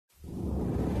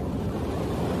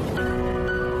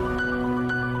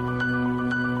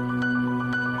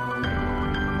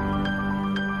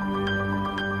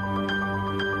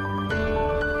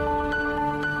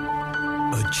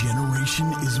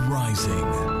Rising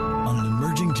on an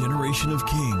emerging generation of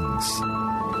kings.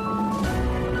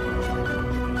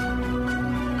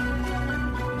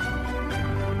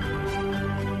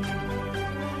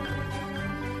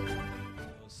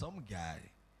 Some guy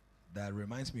that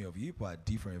reminds me of you, but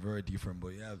different, very different, but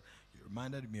you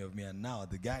reminded me of me, and now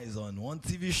the guy is on one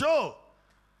TV show.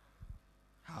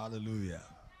 Hallelujah.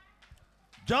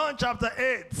 John chapter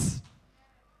 8.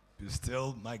 He's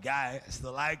still my guy. I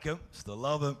still like him, still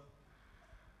love him.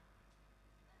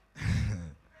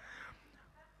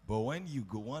 But when you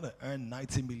want to earn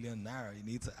 90 million naira, you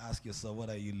need to ask yourself, what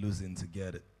are you losing to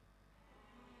get it?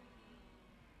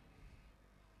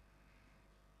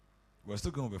 We're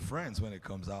still going to be friends when it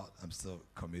comes out. I'm still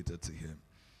committed to him,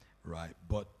 right?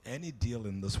 But any deal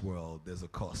in this world, there's a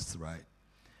cost, right?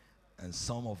 And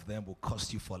some of them will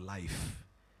cost you for life.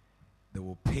 They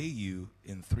will pay you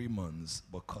in 3 months,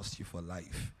 but cost you for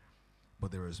life.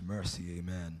 But there is mercy,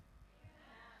 amen.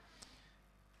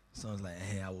 Someone's like,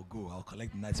 hey, I will go. I'll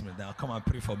collect the 90 minutes. Then I'll come and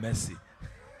pray for mercy.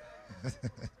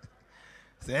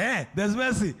 Say, hey, there's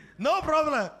mercy. No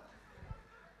problem.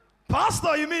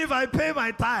 Pastor, you mean if I pay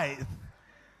my tithe?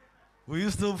 Will you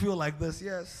still feel like this?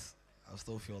 Yes, I'll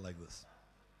still feel like this.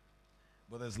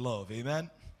 But there's love, amen?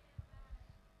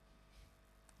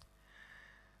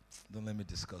 Don't let me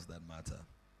discuss that matter.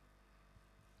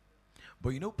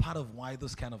 But you know, part of why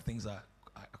those kind of things are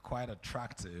quite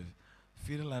attractive,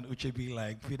 Fidel and Uche be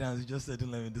like, Fidel, you just said, don't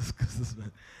let me discuss this,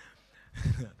 man.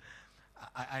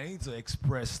 I need to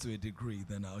express to a degree,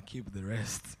 then I'll keep the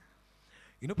rest.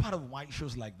 You know, part of why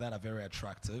shows like that are very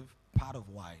attractive, part of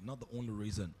why, not the only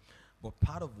reason, but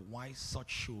part of why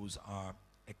such shows are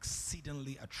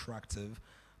exceedingly attractive,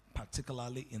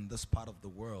 particularly in this part of the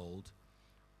world,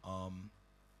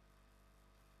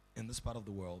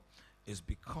 is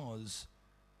because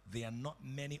there are not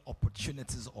many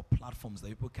opportunities or platforms that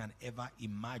people can ever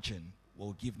imagine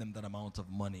will give them that amount of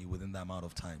money within that amount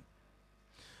of time.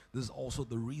 This is also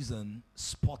the reason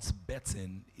sports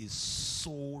betting is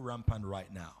so rampant right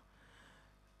now.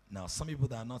 Now, some people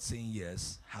that are not saying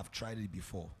yes have tried it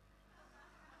before.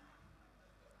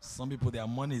 Some people, their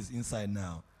money is inside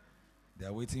now. They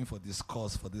are waiting for this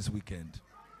course for this weekend.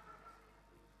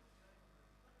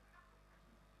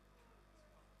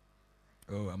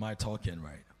 Oh, am I talking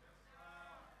right?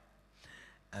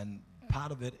 And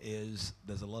part of it is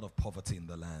there's a lot of poverty in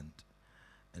the land.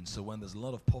 And so when there's a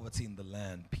lot of poverty in the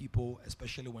land, people,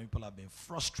 especially when people have been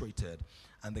frustrated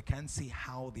and they can't see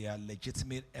how their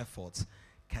legitimate efforts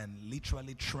can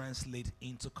literally translate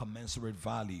into commensurate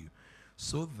value.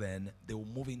 So then they will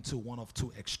move into one of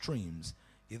two extremes,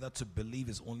 either to believe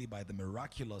it's only by the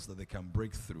miraculous that they can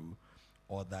break through,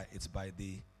 or that it's by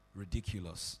the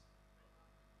ridiculous,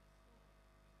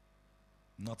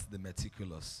 not the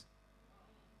meticulous.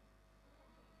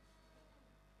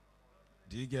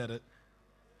 Do you get it?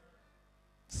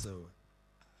 So,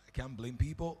 I can't blame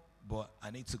people, but I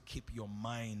need to keep your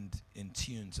mind in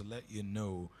tune to let you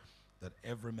know that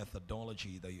every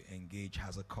methodology that you engage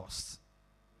has a cost.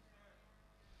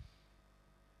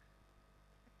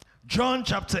 John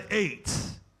chapter 8.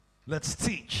 Let's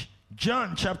teach.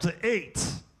 John chapter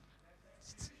 8.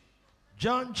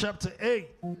 John chapter 8.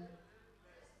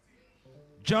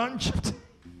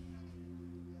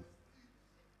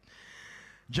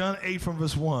 John 8 from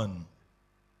verse 1.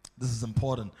 This is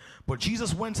important. But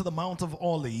Jesus went to the Mount of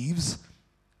Olives.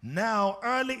 Now,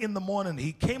 early in the morning,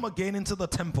 he came again into the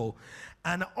temple,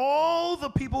 and all the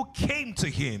people came to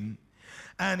him,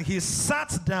 and he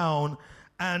sat down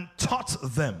and taught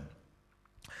them.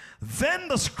 Then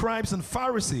the scribes and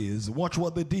Pharisees, watch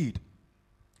what they did.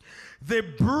 They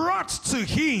brought to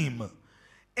him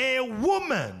a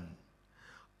woman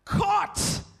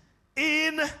caught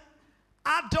in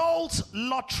adult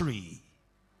lottery.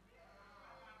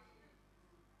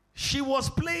 She was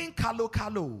playing kalo.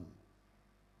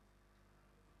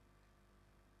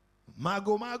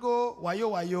 Mago,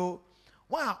 wayo.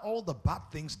 Why are all the bad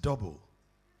things double?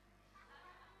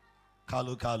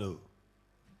 Kalo.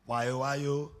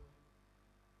 Wayo.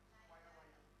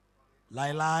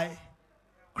 Lai.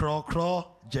 Craw.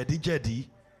 Jedi.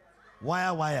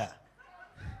 Wire.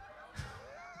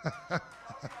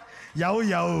 Yao.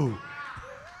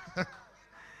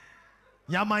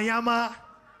 Yama.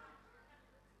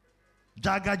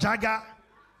 Jaga.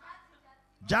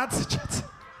 Jati.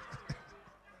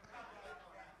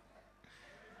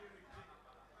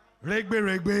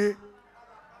 Regbe.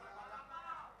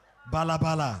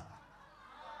 Bala.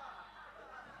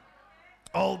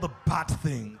 All the bad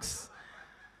things.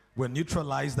 Will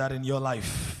neutralize that in your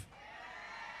life.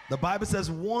 The Bible says,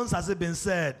 once has it been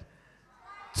said,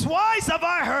 twice have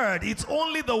I heard. It's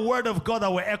only the word of God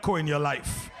that will echo in your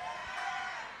life.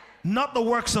 not the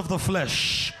works of the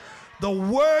flesh, the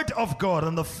word of God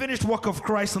and the finished work of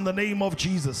Christ in the name of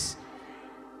Jesus.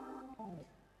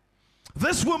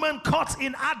 This woman caught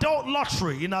in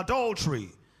adultery,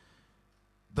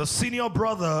 the senior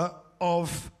brother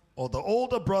of, or the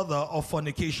older brother of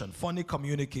fornication, funny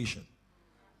communication,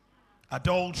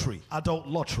 adultery.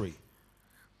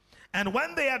 And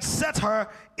when they had set her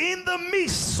in the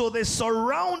midst, so they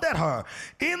surrounded her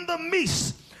in the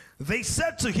midst, they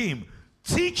said to him,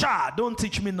 "Teacher, don't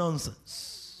teach me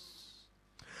nonsense."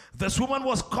 This woman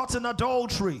was caught in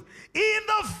adultery in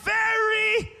the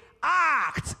very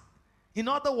act. In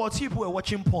other words, people were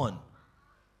watching porn.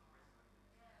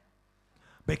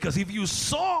 Because if you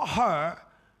saw her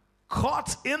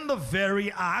caught in the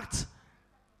very act,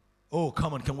 oh,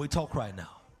 come on, can we talk right now?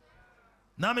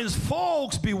 That means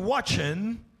folks be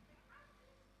watching.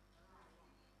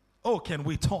 Oh, can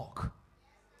we talk?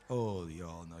 Oh,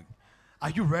 y'all know.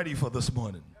 Are you ready for this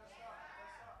morning?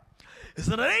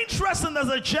 Isn't it interesting? There's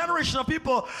a generation of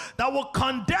people that will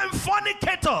condemn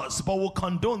fornicators but will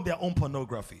condone their own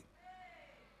pornography.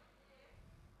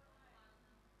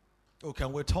 Oh,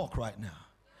 can we talk right now?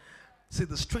 See,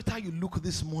 the straighter you look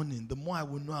this morning, the more I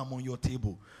will know I'm on your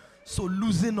table. So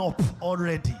loosen up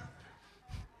already.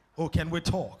 Oh, can we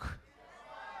talk?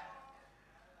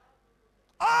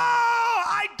 Oh,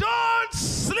 I don't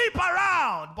sleep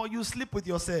around, but you sleep with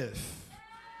yourself.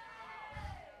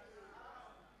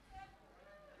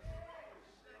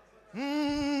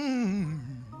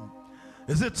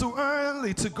 Is it too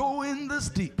early to go in this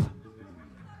deep?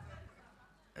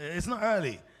 It's not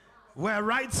early. We're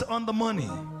right on the money.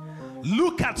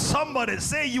 Look at somebody,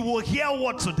 say you will hear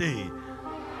what today.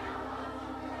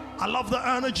 I love the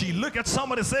energy. Look at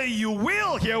somebody, say you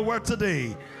will hear what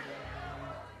today.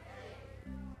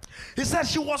 He said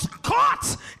she was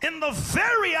caught in the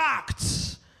very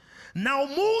act. Now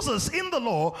Moses in the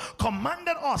law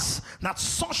commanded us that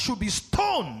such should be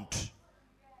stoned.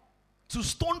 To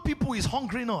stone people is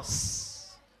hungering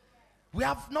us. We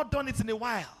have not done it in a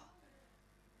while.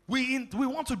 We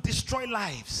want to destroy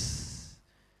lives.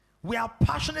 We are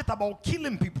passionate about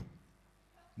killing people.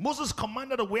 Moses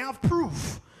commanded that we have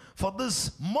proof for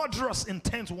this murderous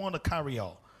intent we want to carry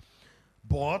out.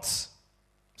 But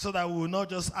so that we will not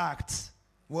just act.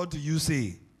 What do you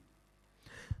say?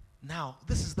 Now,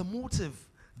 this is the motive.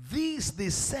 These they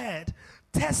said,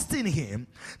 testing him,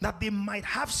 that they might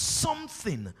have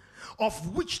something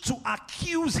of which to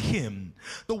accuse him.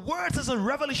 The word is in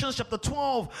Revelation chapter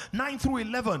 12, 9 through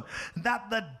 11, that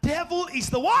the devil is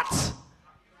the what?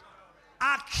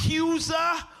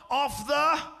 Accuser of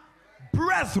the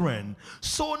brethren.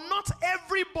 So not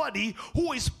everybody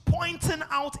who is pointing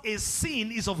out a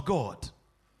sin is of God.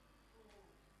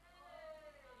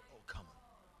 Oh, come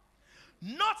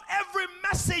on. Not every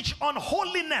message on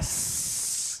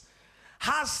holiness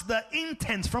has the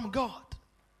intent from God.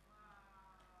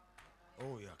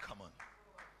 Oh yeah, come on.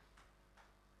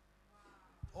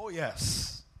 Oh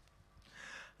yes.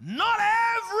 Not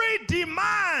every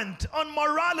demand on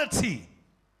morality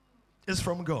is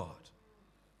from God.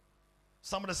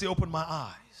 Somebody say, open my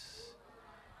eyes.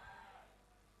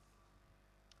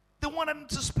 They wanted him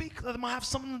to speak, that they might have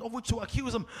something of which to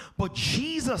accuse him. But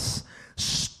Jesus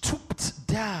stooped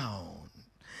down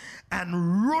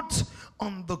and wrote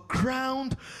on the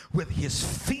ground with his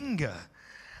finger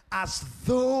as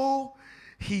though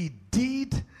he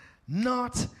did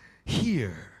not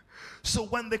hear. So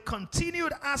when they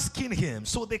continued asking him,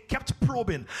 so they kept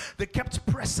probing, they kept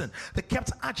pressing, they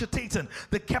kept agitating,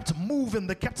 they kept moving,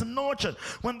 they kept nudging.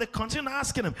 When they continued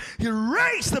asking him, he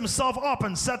raised himself up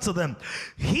and said to them,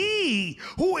 "He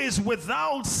who is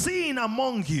without sin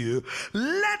among you,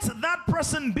 let that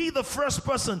person be the first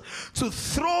person to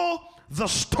throw the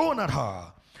stone at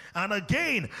her." And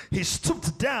again he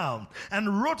stooped down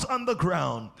and wrote on the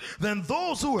ground. Then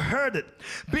those who heard it,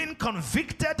 being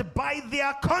convicted by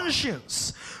their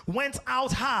conscience, went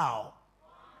out how?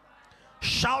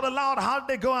 Shout aloud, how did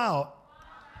they go out?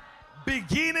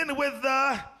 Beginning with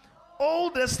the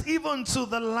oldest even to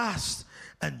the last.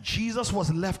 And Jesus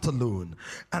was left alone,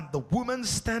 and the woman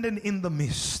standing in the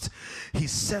midst. He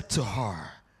said to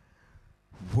her,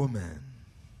 "Woman,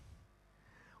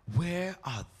 where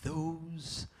are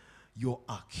those your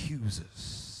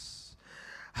accusers?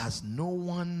 Has no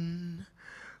one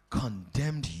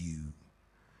condemned you?"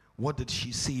 What did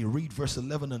she say? Read verse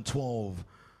 11 and 12.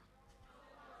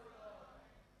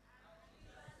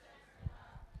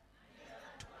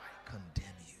 Do I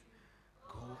condemn you?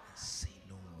 Go and say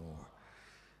no more.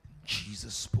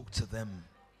 Jesus spoke to them.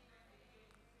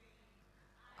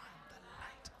 I'm the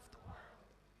light of the world.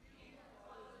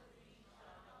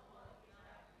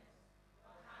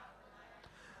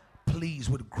 please,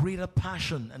 with greater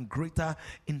passion and greater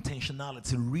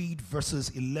intentionality, read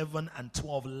verses 11 and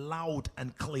 12 loud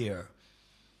and clear.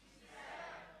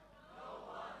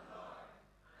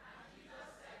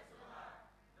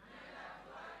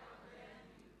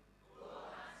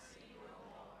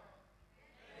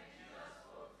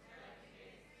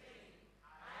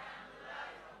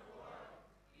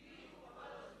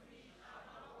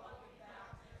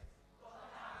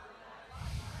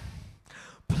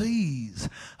 Please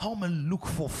help me look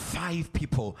for 5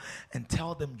 people and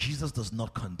tell them Jesus does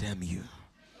not condemn you.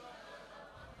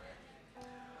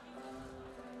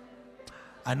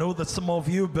 I know that some of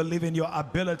you believe in your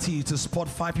ability to spot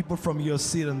 5 people from your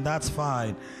seat, and that's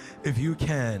fine if you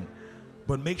can.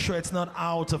 But make sure it's not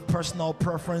out of personal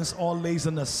preference or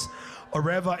laziness.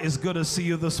 Wherever, it's good to see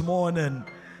you this morning.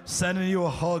 Sending you a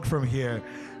hug from here.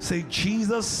 Say,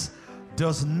 Jesus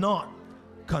does not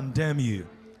condemn you.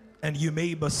 And you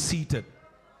may be seated.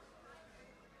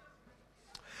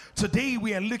 Today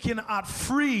we are looking at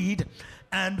freed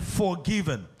and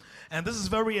forgiven. And this is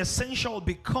very essential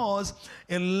because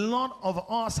a lot of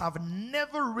us have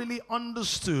never really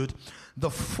understood the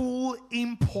full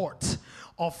import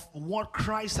of what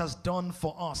Christ has done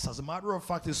for us. As a matter of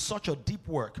fact, it's such a deep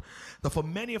work that for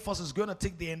many of us it's going to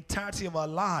take the entirety of our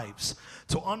lives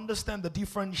to understand the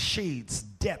different shades,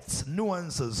 depths,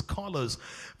 nuances, colors,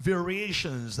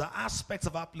 variations, the aspects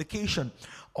of application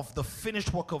of the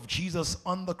finished work of Jesus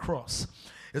on the cross.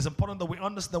 It's important that we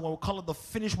understand when we call it the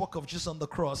finished work of Jesus on the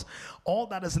cross, all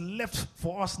that is left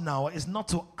for us now is not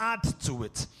to add to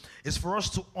it. It's for us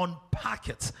to unpack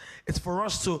it. It's for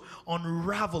us to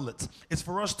unravel it. It's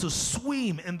for us to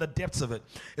swim in the depths of it.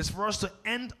 It's for us to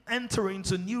enter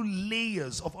into new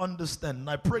layers of understanding.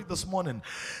 I pray this morning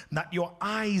that your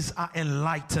eyes are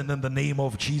enlightened in the name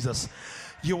of Jesus.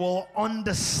 You will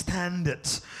understand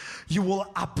it. You will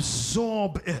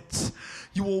absorb it.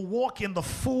 You will walk in the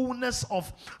fullness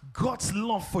of God's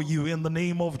love for you in the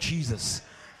name of Jesus.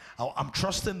 I'm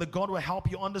trusting that God will help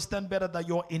you understand better that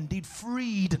you're indeed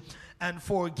freed and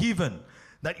forgiven.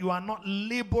 That you are not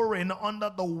laboring under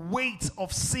the weight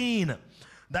of sin.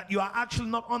 That you are actually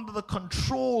not under the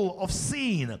control of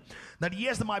sin. That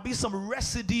yes, there might be some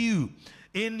residue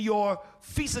in your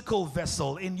physical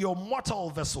vessel, in your mortal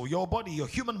vessel, your body, your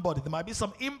human body. There might be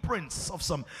some imprints of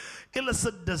some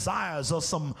illicit desires or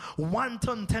some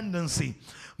wanton tendency.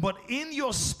 But in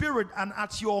your spirit and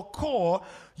at your core,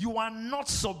 you are not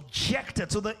subjected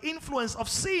to the influence of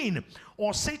sin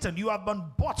or Satan. You have been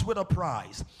bought with a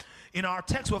price. In our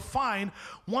text, we find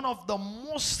one of the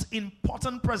most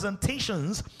important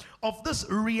presentations of this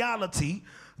reality,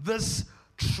 this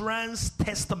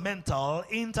trans-testamental,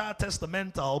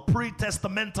 intertestamental,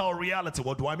 pre-testamental reality.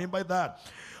 What do I mean by that?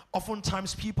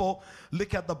 Oftentimes people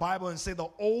look at the Bible and say the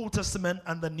Old Testament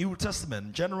and the New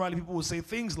Testament. Generally people will say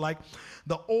things like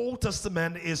the Old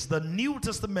Testament is the New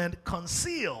Testament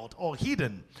concealed or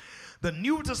hidden. The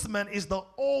New Testament is the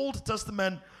Old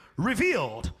Testament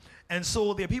revealed. And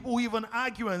so there are people who even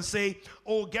argue and say,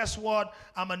 oh, guess what?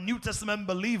 I'm a New Testament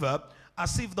believer,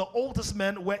 as if the Old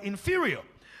Testament were inferior.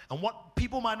 And what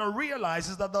people might not realize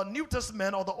is that the New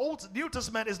Testament or the New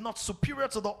Testament is not superior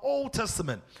to the Old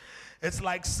Testament. It's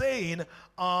like saying,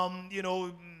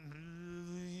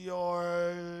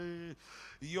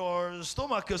 your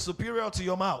stomach is superior to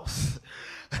your mouth.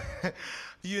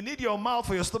 You need your mouth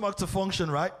for your stomach to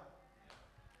function, right?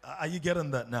 Are you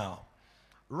getting that now?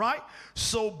 Right?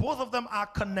 So both of them are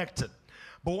connected.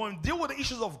 But when we deal with the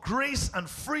issues of grace and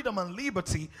freedom and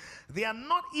liberty, they are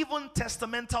not even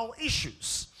testamental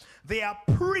issues. They are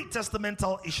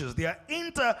pre-testamental issues. They are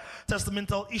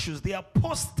intertestamental issues. They are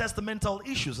post-testamental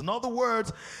issues. In other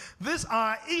words, these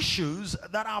are issues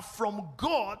that are from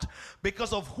God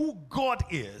because of who God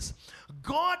is.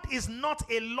 God is not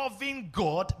a loving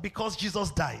God because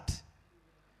Jesus died.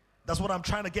 That's what I'm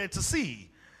trying to get to see.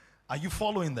 Are you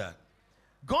following that?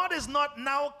 God is not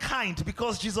now kind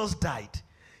because Jesus died.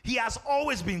 He has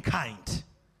always been kind.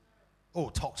 Oh,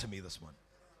 talk to me this one.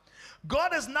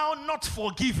 God is now not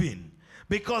forgiving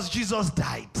because Jesus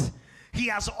died. He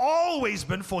has always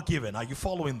been forgiven. Are you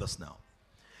following this now?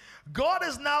 God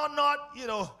is now not,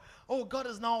 God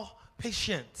is now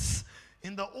patient.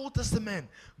 In the Old Testament,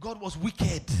 God was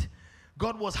wicked.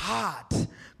 God was hard.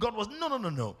 God was,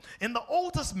 no. In the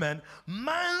Old Testament,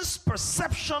 man's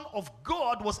perception of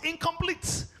God was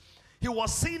incomplete. He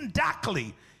was seen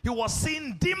darkly. He was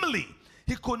seen dimly.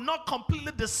 He could not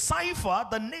completely decipher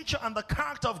the nature and the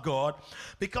character of God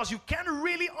because you can't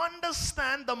really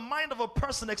understand the mind of a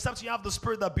person except you have the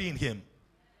Spirit that be in him.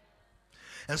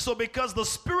 And so because the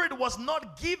Spirit was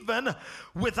not given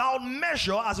without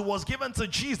measure as it was given to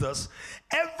Jesus,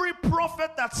 every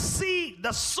prophet that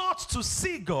sought to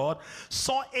see God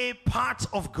saw a part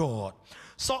of God,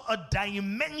 saw a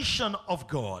dimension of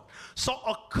God,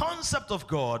 saw a concept of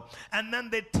God, and then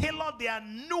they tailored their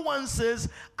nuances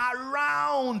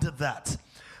around that.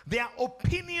 Their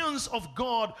opinions of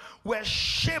God were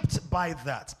shaped by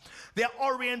that. Their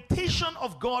orientation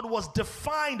of God was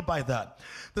defined by that.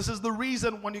 This is the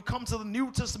reason when you come to the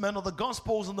New Testament or the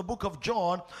Gospels in the book of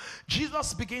John,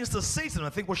 Jesus begins to say to them, I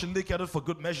think we should look at it for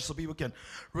good measure so people can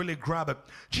really grab it.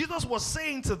 Jesus was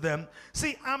saying to them,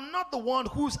 see, I'm not the one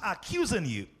who's accusing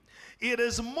you. It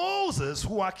is Moses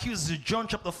who accuses you. John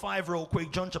chapter 5 real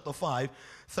quick. John chapter 5,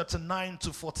 39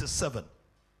 to 47.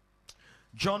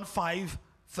 John 5,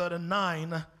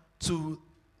 39 to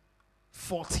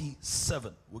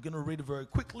 47. We're going to read it very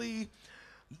quickly.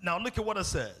 Now look at what it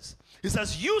says. It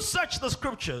says, you search the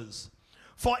scriptures,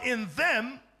 for in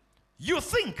them you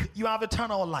think you have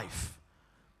eternal life.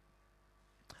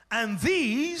 And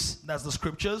these, that's the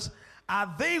scriptures,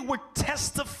 are they which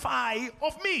testify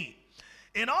of me.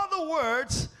 In other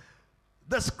words,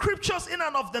 the scriptures in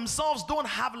and of themselves don't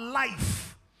have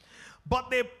life, but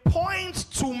they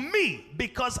point to me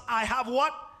because I have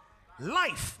what?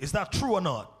 Life. Is that true or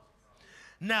not?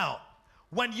 Now,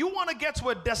 when you want to get to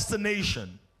a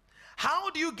destination,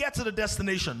 how do you get to the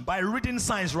destination? By reading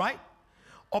signs, right?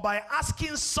 Or by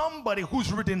asking somebody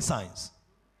who's reading signs.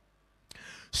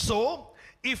 So,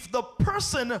 if the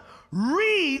person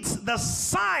reads the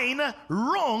sign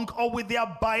wrong or with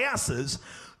their biases,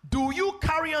 do you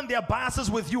carry on their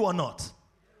biases with you or not?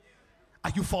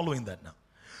 Are you following that now?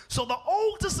 So the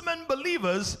Old Testament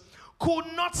believers could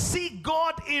not see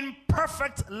God in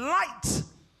perfect light,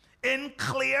 in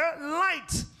clear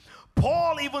light.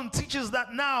 Paul even teaches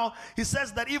that now. He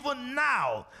says that even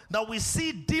now that we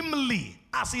see dimly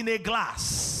as in a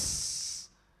glass.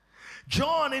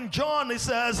 In John, he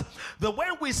says that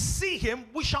when we see him,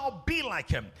 we shall be like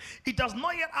him. It does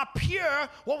not yet appear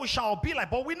what we shall be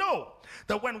like, but we know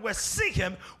that when we see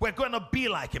him, we're going to be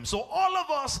like him. So all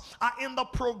of us are in the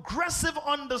progressive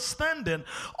understanding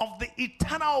of the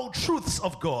eternal truths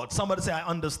of God. Somebody say, I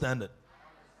understand it.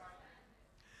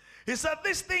 He said,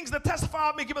 these things that testify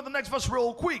of me, give me the next verse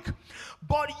real quick.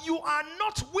 But you are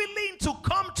not willing to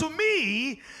come to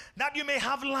me that you may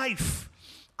have life.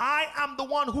 I am the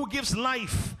one who gives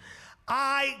life.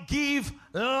 I give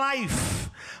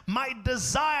life. My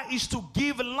desire is to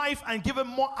give life and give it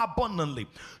more abundantly.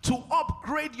 To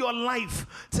upgrade your life,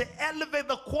 to elevate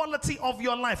the quality of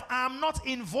your life. I am not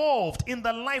involved in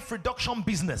the life reduction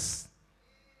business.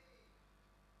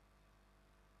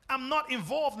 I'm not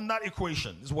involved in that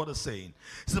equation, is what it's saying.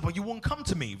 He said, but you won't come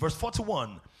to me. Verse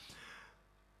 41.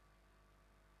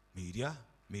 Media.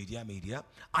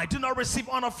 I do not receive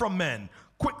honor from men.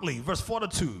 Quickly, verse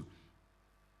 42.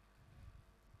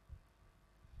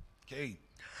 Okay.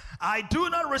 I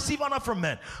do not receive honor from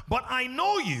men, but I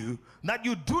know you, that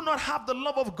you do not have the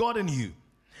love of God in you.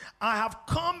 I have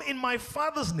come in my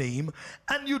Father's name,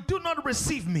 and you do not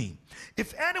receive me.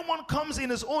 If anyone comes in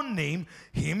his own name,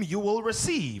 him you will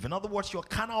receive. In other words, you're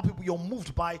carnal people, you're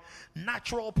moved by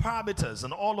natural parameters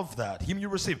and all of that. Him you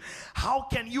receive. How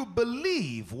can you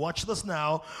believe, watch this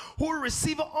now, who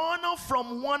receive honor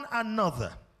from one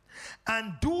another,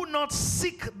 and do not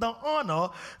seek the honor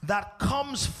that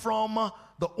comes from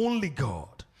the only God?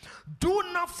 Do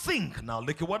not think, now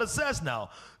look at what it says now.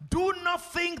 Do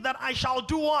not think that I shall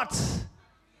do what?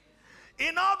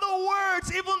 In other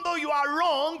words, even though you are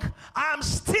wrong, I am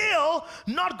still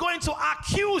not going to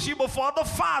accuse you before the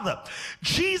Father.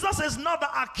 Jesus is not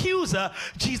the accuser,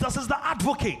 Jesus is the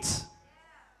advocate.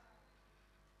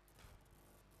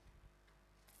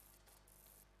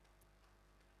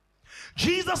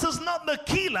 Jesus is not the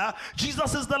killer,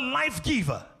 Jesus is the life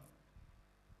giver.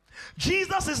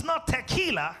 Jesus is not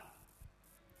tequila,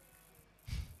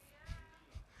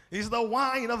 he's the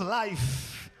wine of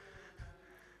life.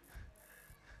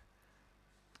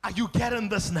 Are you getting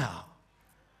this now?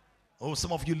 Oh,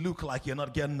 some of you look like you're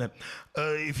not getting it.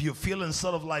 If you're feeling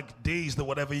sort of like dazed or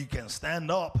whatever, you can stand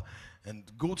up and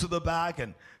go to the back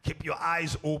and keep your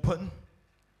eyes open.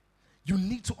 You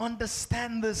need to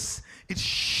understand this. It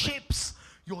shapes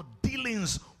your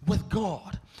dealings with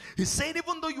God. He's saying,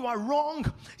 even though you are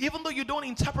wrong, even though you don't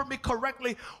interpret me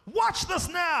correctly, watch this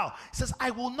now. He says, I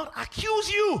will not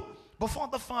accuse you before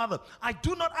the Father. I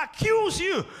do not accuse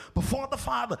you before the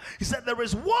Father. He said, there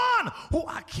is one who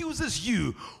accuses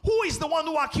you. Who is the one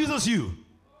who accuses you?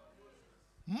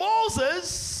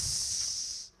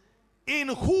 Moses, in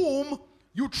whom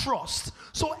you trust.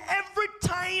 So every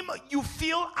time you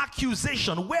feel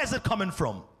accusation, where is it coming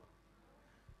from?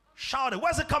 Shout it.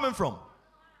 Where's it coming from?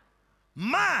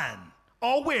 Man,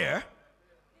 or where?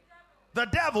 The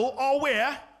devil, or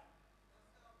where?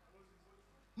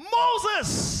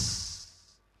 Moses.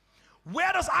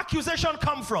 Where does accusation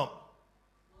come from?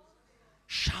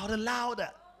 Shout it louder.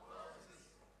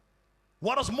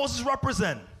 What does Moses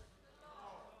represent?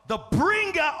 The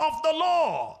bringer of the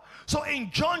law. So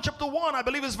in John chapter 1, I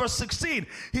believe it's verse 16,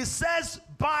 he says,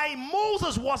 by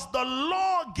Moses was the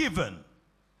law given,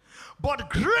 but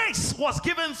grace was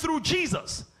given through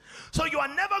Jesus. So you are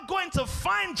never going to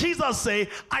find Jesus say,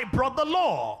 I brought the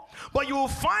law. But you will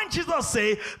find Jesus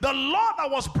say, the law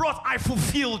that was brought, I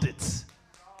fulfilled it.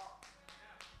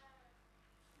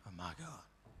 Oh my God.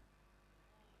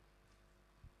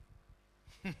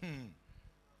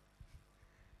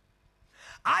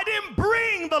 I didn't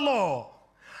bring the law.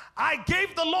 I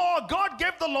gave the law. God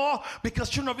gave the law because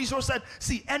children of Israel said,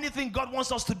 see, anything God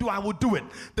wants us to do, I will do it.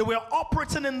 They were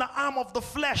operating in the arm of the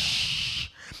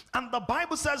flesh. And the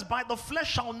Bible says, by the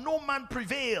flesh shall no man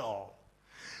prevail.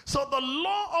 So the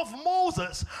law of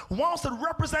Moses, whilst it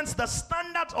represents the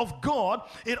standard of God,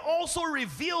 it also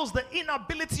reveals the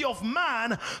inability of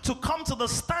man to come to the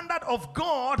standard of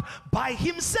God by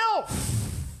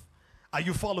himself. Are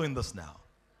you following this now?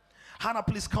 Hannah,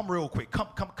 please come real quick. Come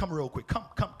real quick.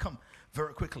 Come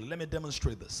very quickly. Let me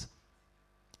demonstrate this.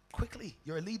 Quickly,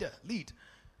 you're a leader. Lead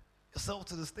yourself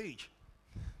to the stage.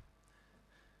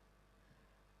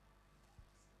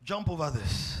 Jump over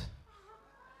this.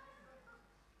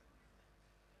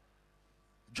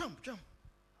 Jump.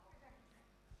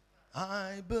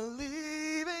 I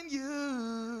believe in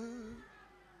you.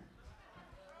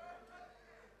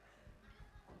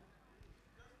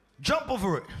 Jump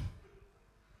over it.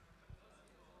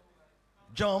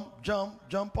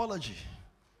 Jumpology.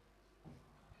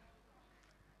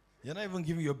 You're not even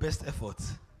giving your best effort.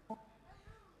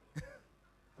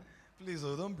 Please,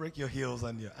 don't break your heels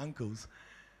and your ankles.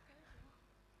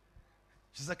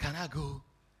 She said, can I go?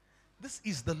 This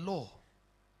is the law.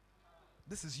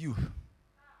 This is you.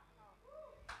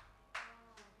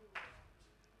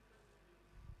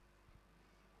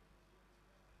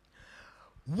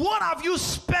 What have you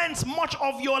spent much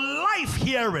of your life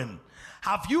hearing?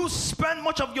 Have you spent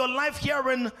much of your life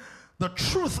hearing the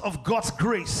truth of God's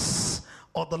grace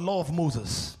or the law of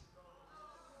Moses?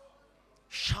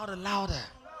 Shout it louder.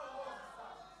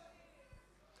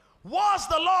 What's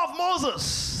the law of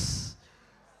Moses?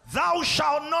 Thou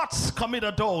shalt not commit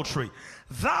adultery.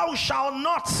 Thou shalt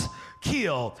not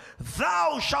kill.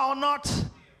 Thou shalt not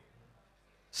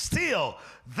steal.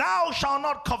 Thou shalt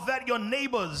not covet your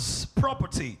neighbor's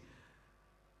property.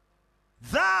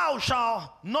 Thou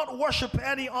shalt not worship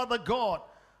any other God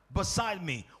beside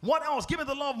me. What else? Give me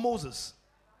the law of Moses.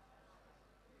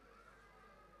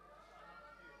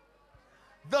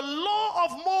 The law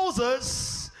of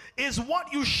Moses is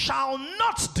what you shall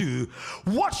not do.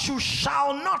 What you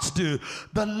shall not do.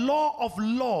 The law of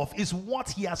love is what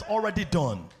he has already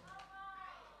done.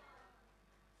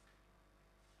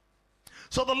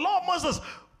 So the law of Moses,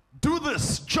 do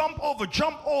this, jump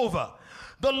over.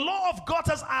 The law of God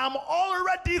says, I am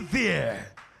already there.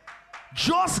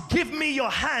 Just give me your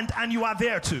hand and you are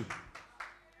there too.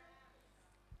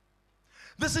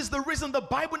 This is the reason the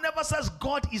Bible never says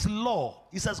God is law.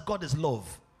 It says God is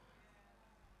love.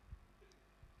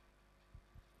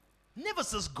 Never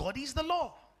says God is the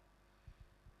law.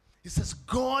 It says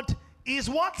God is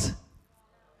what?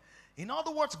 In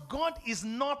other words, God is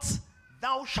not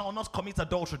thou shalt not commit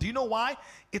adultery. Do you know why?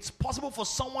 It's possible for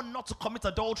someone not to commit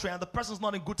adultery and the person's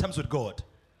not in good terms with God. Oh,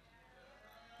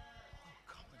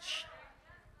 come on.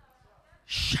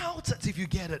 Shout it if you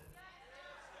get it.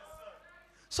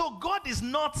 So God is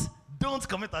not don't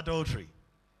commit adultery.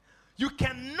 You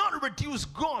cannot reduce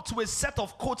God to a set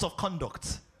of codes of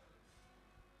conduct.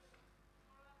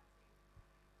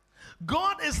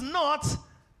 God is not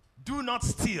do not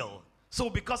steal. So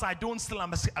because I don't steal,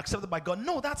 I'm accepted by God.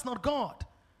 No, that's not God.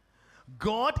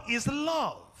 God is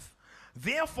love.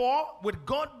 Therefore, with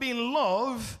God being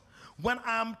love, when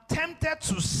I'm tempted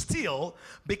to steal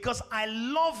because I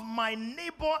love my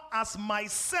neighbor as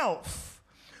myself,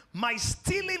 my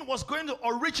stealing was going to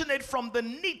originate from the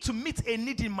need to meet a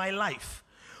need in my life.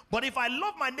 But if I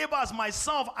love my neighbor as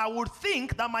myself, I would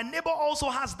think that my neighbor also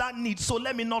has that need, so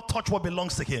let me not touch what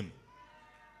belongs to him.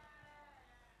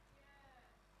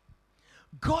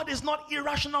 God is not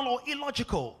irrational or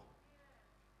illogical.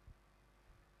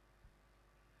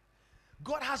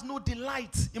 God has no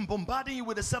delight in bombarding you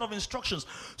with a set of instructions.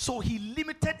 So he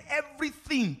limited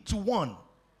everything to one.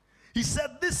 He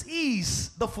said this is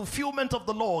the fulfillment of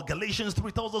the law. Galatians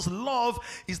 3 tells us love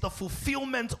is the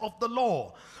fulfillment of the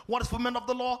law. What is fulfillment of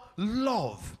the law?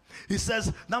 Love. He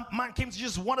says, now man came to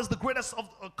Jesus, what is the greatest of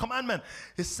commandment?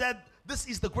 He said, this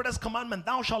is the greatest commandment.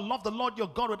 Thou shalt love the Lord your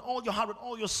God with all your heart, with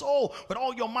all your soul, with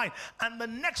all your might. And the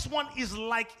next one is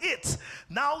like it.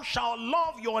 Thou shalt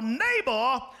love your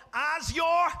neighbor as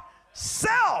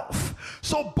yourself.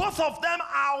 So both of them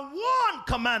are one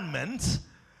commandment.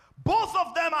 Both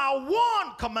of them are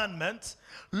one commandment.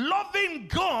 Loving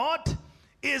God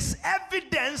is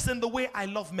evidenced in the way I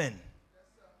love men.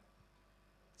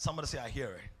 Somebody say, I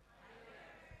hear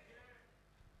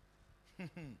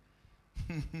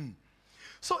it.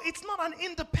 So it's not an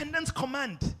independent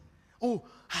command. Oh,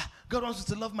 God wants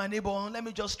me to love my neighbor. Let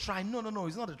me just try. No.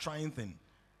 It's not a trying thing.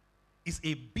 It's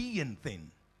a being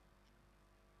thing.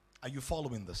 Are you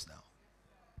following this now?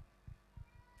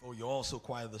 Oh, you're all so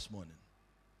quiet this morning.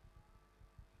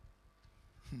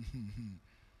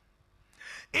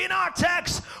 In our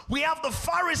text, we have the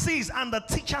Pharisees and the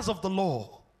teachers of the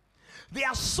law. They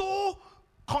are so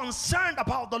concerned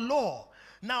about the law.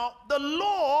 Now, the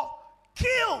law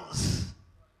kills.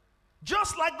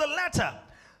 Just like the letter.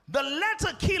 The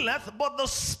letter killeth, but the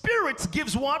Spirit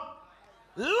gives what?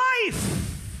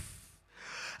 Life.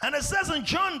 And it says in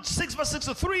John 6 verse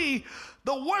 63,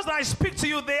 the words that I speak to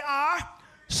you, they are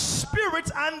spirit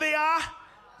and they are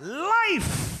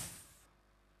life.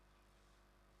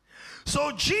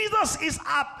 So Jesus is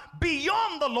up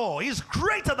beyond the law. He's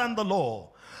greater than the law.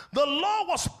 The law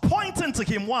was pointing to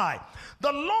him. Why?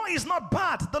 The law is not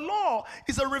bad. The law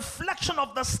is a reflection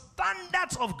of the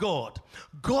standards of God.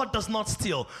 God does not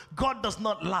steal. God does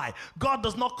not lie. God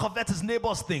does not covet his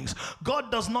neighbor's things. God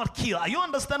does not kill. Are you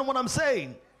understanding what I'm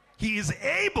saying? He is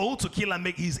able to kill and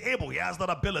make. He's able. He has that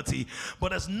ability.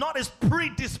 But it's not his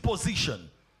predisposition.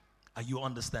 Are you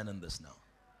understanding this now?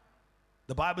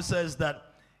 The Bible says that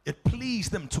it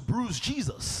pleased them to bruise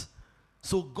Jesus.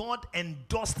 So God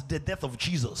endorsed the death of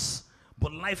Jesus,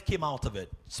 but life came out of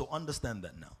it. So understand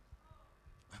that now.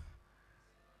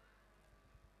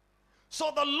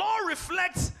 So the law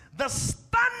reflects the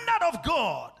standard of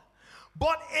God,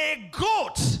 but a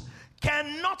goat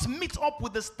cannot meet up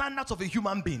with the standards of a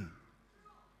human being.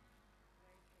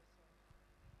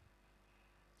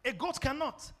 A goat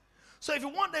cannot. So if you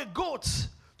want a goat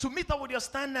to meet up with your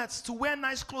standards, to wear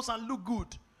nice clothes and look good,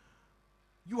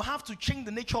 you have to change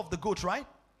the nature of the goat, right?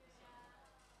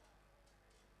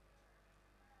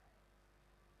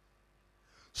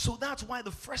 So that's why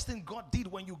the first thing God did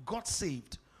when you got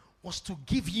saved was to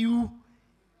give you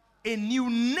a new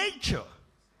nature,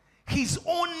 his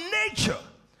own nature,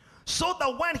 so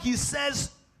that when he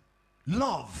says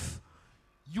love,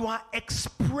 you are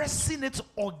expressing it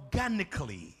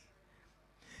organically.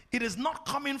 It is not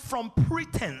coming from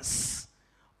pretense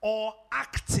or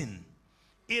acting.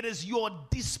 It is your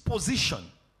disposition.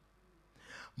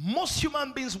 Most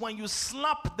human beings, when you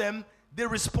slap them, they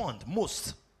respond.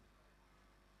 Most.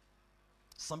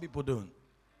 Some people don't.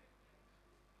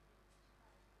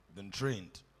 Been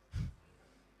trained.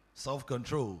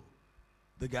 Self-control.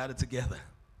 They got it together.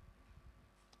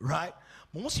 Right?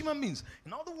 Most human beings,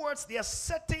 in other words, there are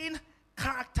certain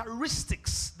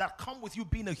characteristics that come with you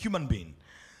being a human being.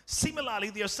 Similarly,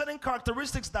 there are certain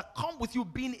characteristics that come with you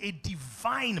being a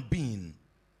divine being.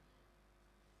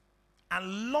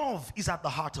 And love is at the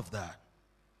heart of that.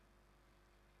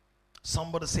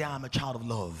 Somebody say, I'm a child of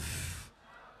love.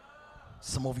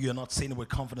 Some of you are not saying it with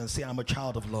confidence. Say, I'm a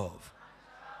child of love.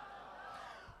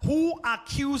 Who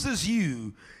accuses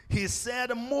you? He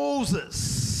said,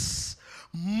 Moses.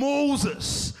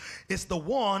 Moses is the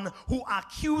one who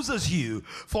accuses you.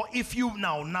 For if you,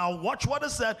 now watch what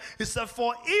it said. It said,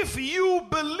 for if you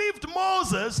believed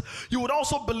Moses, you would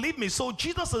also believe me. So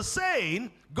Jesus is saying,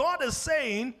 God is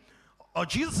saying, or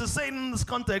Jesus is saying in this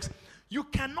context, you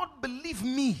cannot believe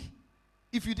me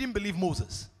if you didn't believe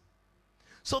Moses.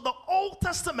 So the Old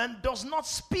Testament does not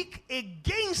speak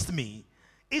against me.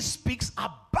 It speaks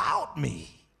about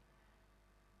me.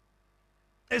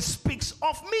 It speaks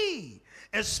of me.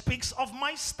 It speaks of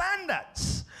my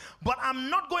standards. But I'm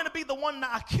not going to be the one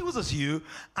that accuses you.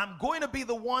 I'm going to be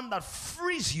the one that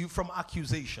frees you from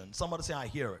accusation. Somebody say, I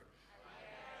hear it.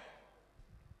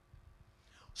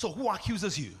 So who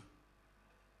accuses you?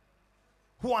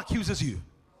 Who accuses you?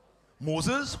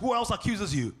 Moses. Who else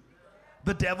accuses you?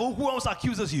 The devil. Who else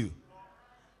accuses you?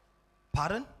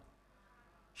 Pardon?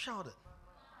 Shout it.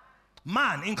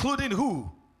 Man, including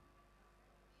who?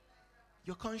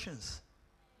 Your conscience.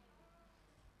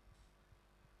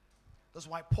 That's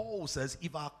why Paul says,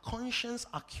 if our conscience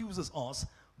accuses us,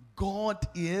 God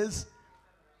is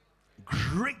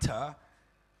greater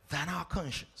than our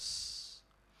conscience.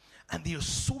 And there are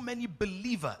so many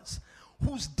believers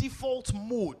whose default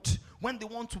mode when they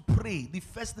want to pray, the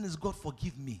first thing is, God,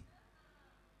 forgive me.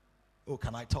 Oh,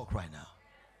 can I talk right now?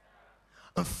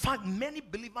 In fact, many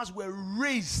believers were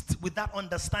raised with that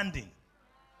understanding.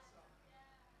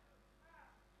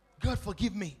 God,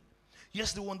 forgive me.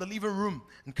 Yesterday, we were in the living room,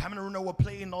 and Cameron and I were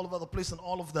playing all over the place and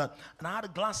all of that. And I had a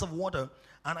glass of water,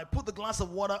 and I put the glass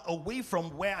of water away from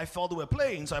where I felt they were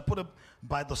playing. So I put it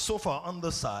by the sofa on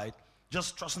the side,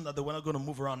 just trusting that they were not going to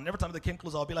move around. And every time they came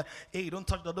close, I'll be like, hey, don't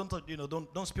touch that, don't touch,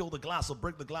 don't spill the glass or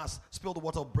break the glass, spill the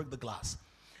water or break the glass.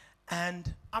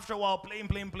 And after a while,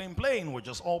 playing, we're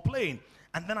just all playing.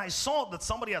 And then I saw that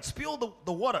somebody had spilled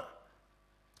the water.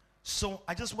 So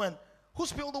I just went, who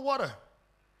spilled the water?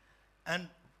 And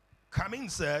Carmine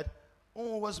said,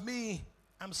 oh, it was me.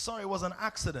 I'm sorry, it was an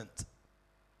accident.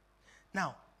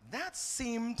 Now, that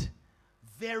seemed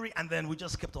very, and then we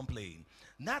just kept on playing.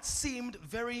 That seemed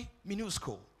very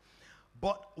minuscule.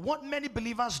 But what many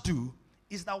believers do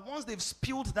is that once they've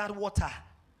spilled that water,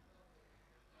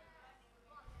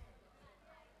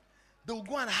 they'll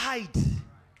go and hide.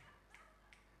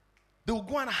 They'll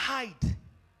go and hide.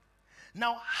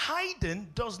 Now, hiding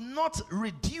does not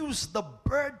reduce the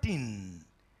burden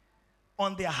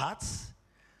on their hearts,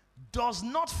 does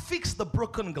not fix the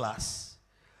broken glass,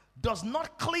 does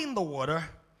not clean the water,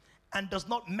 and does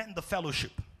not mend the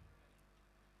fellowship.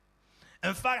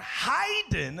 In fact,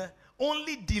 hiding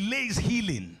only delays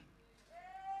healing.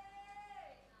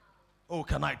 Oh,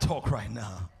 can I talk right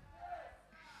now?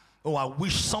 Oh, I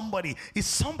wish is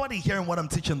somebody hearing what I'm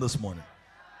teaching this morning?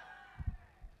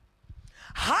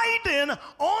 Hiding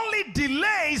only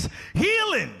delays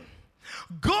healing.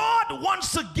 God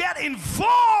wants to get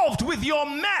involved with your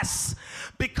mess,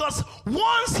 because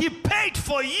once he paid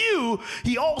for you,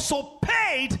 he also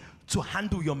paid to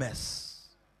handle your mess.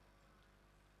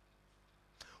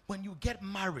 When you get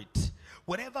married,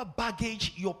 whatever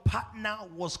baggage your partner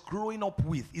was growing up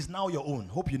with is now your own.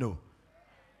 Hope you know.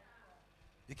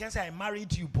 You can't say I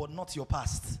married you but not your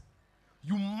past.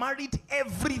 You married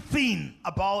everything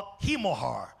about him or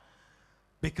her,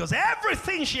 because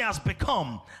everything she has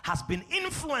become has been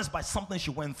influenced by something she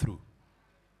went through.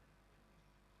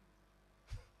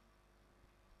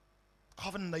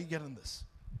 Covenant, are you getting this?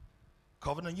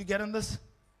 Covenant, you getting this?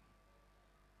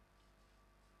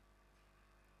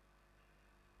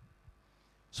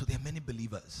 So there are many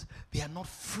believers. They are not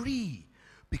free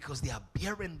because they are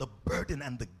bearing the burden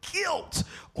and the guilt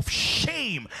of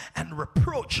shame and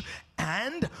reproach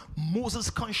and Moses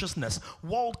consciousness,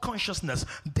 world consciousness,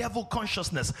 devil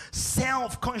consciousness,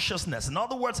 self-consciousness. In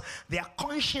other words, their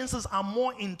consciences are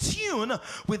more in tune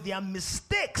with their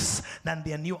mistakes than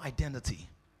their new identity.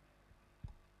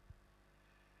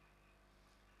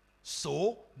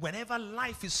 So, whenever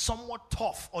life is somewhat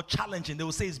tough or challenging, they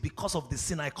will say it's because of the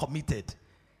sin I committed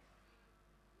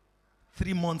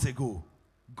 3 months ago.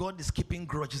 God is keeping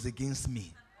grudges against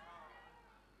me.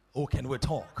 Oh, can we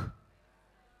talk?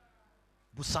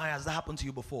 Busiah, has that happened to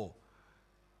you before?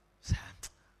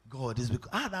 God is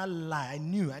because that lie. I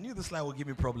knew this lie would give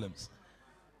me problems.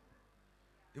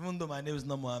 Even though my name is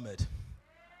not Muhammad.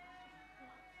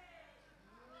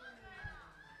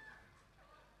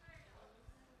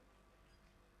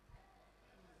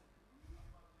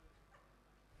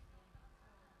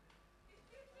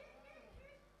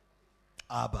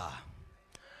 Abba.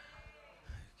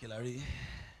 Hillary.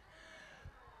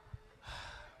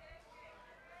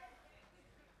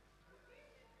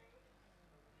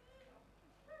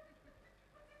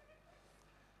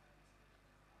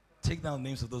 Take down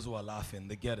names of those who are laughing.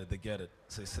 They get it.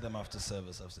 So sit them after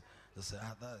service. They say,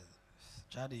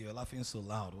 Jadi, you're laughing so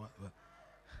loud. What?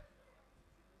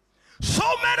 So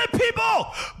many people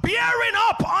bearing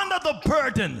up under the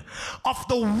burden of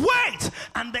the weight,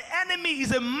 and the enemy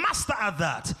is a master at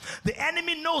that. The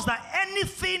enemy knows that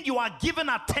anything you are giving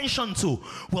attention to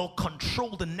will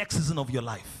control the next season of your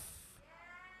life.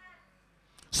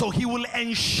 So he will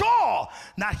ensure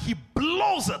that he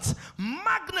blows it,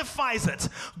 magnifies it.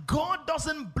 God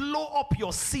doesn't blow up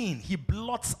your sin, he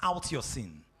blots out your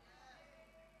sin.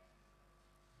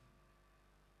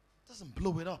 Doesn't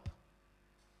blow it up.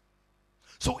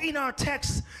 So in our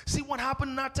text, see what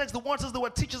happened in our text. The ones that were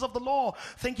teachers of the law.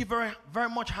 Thank you very, very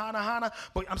much, Hannah.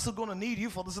 But I'm still going to need you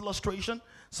for this illustration.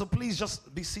 So please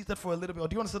just be seated for a little bit. Or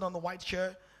do you want to sit on the white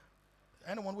chair?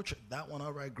 Anyone? Which that one?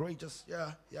 All right, great. Just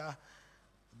yeah.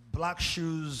 Black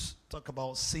shoes talk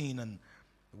about sin, and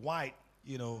white,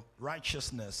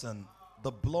 righteousness, and the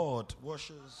blood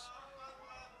washes.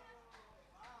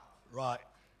 Right.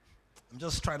 I'm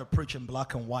just trying to preach in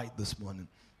black and white this morning.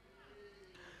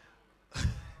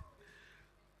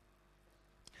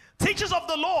 teachers of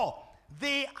the law,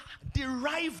 they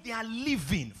derive their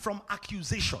living from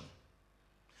accusation.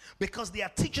 Because they are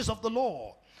teachers of the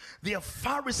law. They are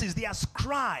Pharisees, they are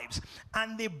scribes,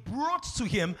 and they brought to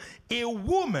him a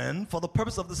woman, for the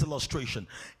purpose of this illustration,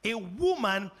 a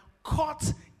woman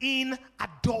caught in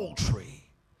adultery.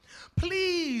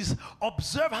 Please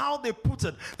observe how they put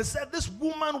it. They said this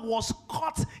woman was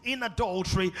caught in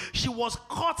adultery. She was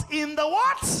caught in the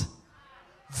what?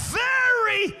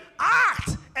 Very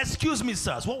act. Excuse me,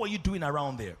 sirs, what were you doing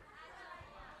around there?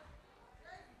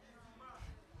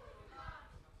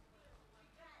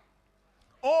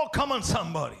 Oh, come on,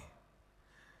 somebody.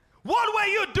 What were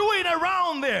you doing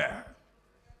around there?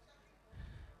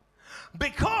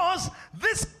 Because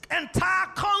this entire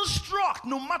construct,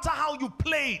 no matter how you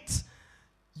play it,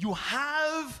 you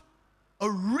have a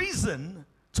reason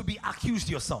to be accused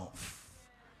yourself.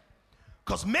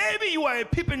 Because maybe you are a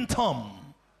peeping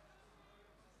Tom,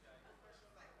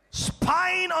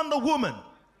 spying on the woman,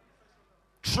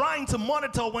 trying to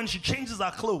monitor when she changes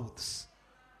her clothes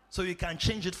so you can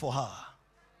change it for her.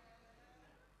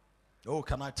 Oh,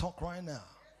 can I talk right now?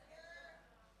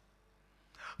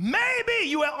 Maybe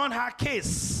you were on her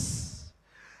case,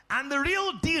 and the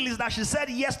real deal is that she said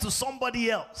yes to somebody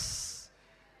else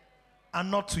and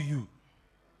not to you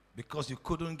because you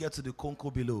couldn't get to the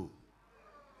conco below.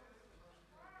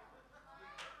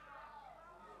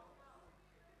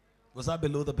 Was that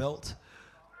below the belt?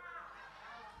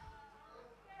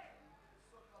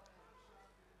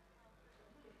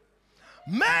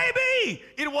 Maybe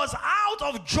it was out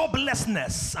of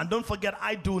joblessness. And don't forget,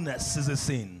 idleness is a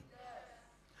sin.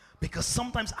 Because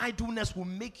sometimes idleness will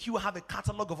make you have a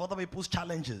catalog of other people's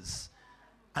challenges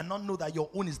and not know that your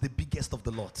own is the biggest of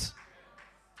the lot.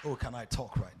 Oh, can I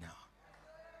talk right now?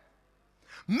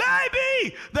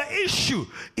 Maybe the issue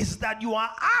is that you are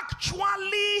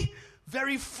actually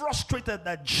very frustrated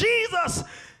that Jesus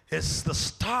is the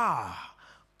star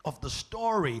of the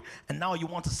story, and now you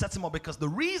want to set him up, because the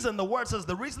reason, the word says,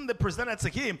 the reason they presented to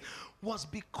him was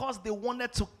because they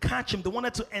wanted to catch him, they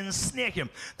wanted to ensnare him.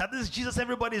 That this Jesus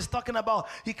everybody is talking about,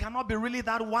 he cannot be really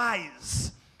that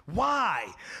wise. Why?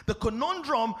 The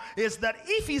conundrum is that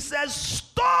if he says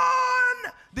stone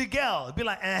the girl, it'd be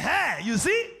like, you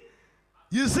see?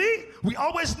 You see, we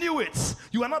always knew it.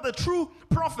 You are not the true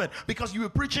prophet because you were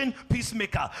preaching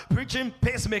peacemaker, preaching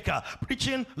pacemaker,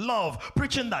 preaching love,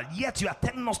 preaching that. Yet you are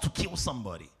telling us to kill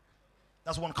somebody.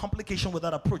 That's one complication with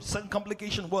that approach. The second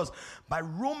complication was by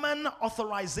Roman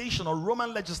authorization or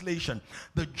Roman legislation,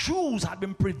 the Jews had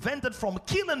been prevented from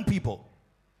killing people.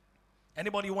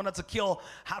 Anybody who wanted to kill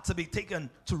had to be taken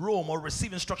to Rome or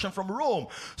receive instruction from Rome.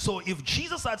 So if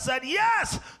Jesus had said,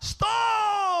 yes,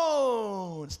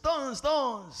 stone, stone,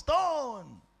 stone, stone,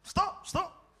 stop,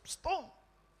 stop, stone,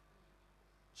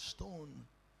 stone.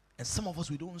 And some of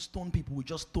us, we don't stone people, we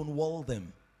just stonewall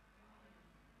them.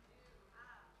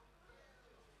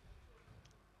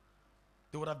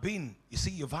 There would have been, you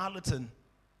see, you're violating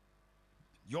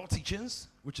your teachings,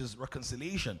 which is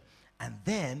reconciliation. And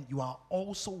then you are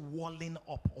also walling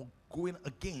up or going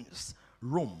against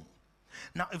Rome.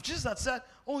 Now, if Jesus had said,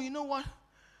 oh, you know what?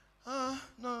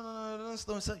 No,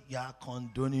 don't say, yeah,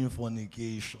 condoning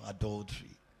fornication,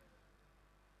 adultery.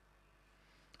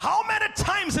 How many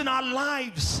times in our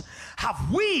lives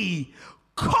have we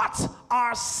caught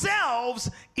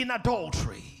ourselves in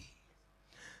adultery?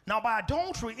 Now, by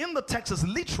adultery in the text is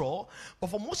literal,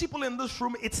 but for most people in this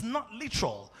room, it's not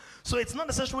literal. So it's not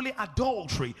necessarily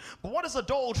adultery. But what is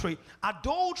adultery?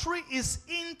 Adultery is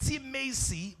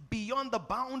intimacy beyond the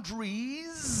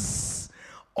boundaries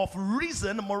of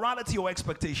reason, morality, or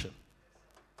expectation.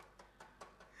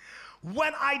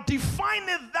 When I define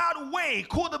it that way,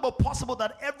 could it be possible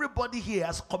that everybody here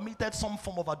has committed some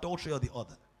form of adultery or the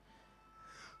other?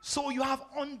 So you have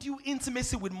undue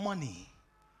intimacy with money.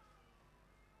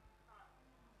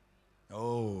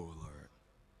 Oh, Lord.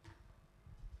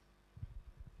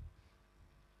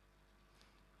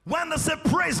 When they say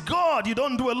praise God, you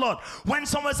don't do a lot. When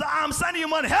someone says, I'm sending you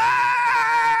money,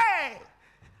 hey!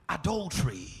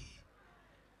 Adultery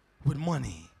with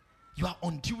money. You are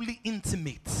unduly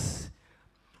intimate.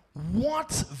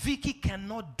 What Vicky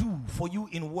cannot do for you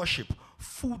in worship,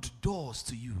 food does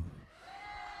to you.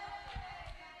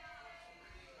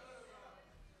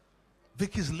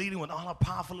 Vicky's leading with all her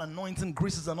powerful anointing,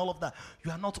 graces and all of that.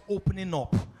 You are not opening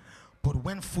up. But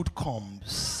when food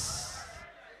comes,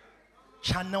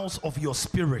 channels of your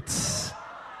spirit,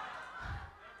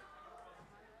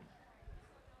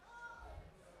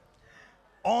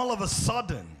 all of a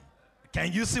sudden,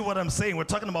 can you see what I'm saying? We're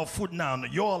talking about food now.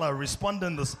 You all are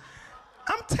responding this.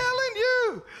 I'm telling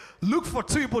you. Look for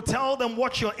two people. Tell them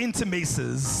what your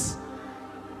intimacies.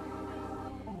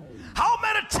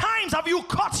 times have you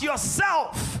caught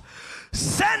yourself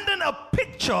sending a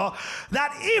picture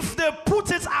that if they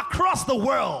put it across the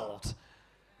world,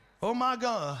 oh my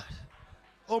God,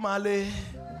 oh my lady,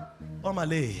 oh my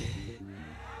lady.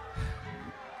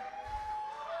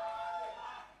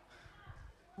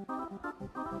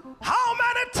 How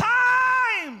many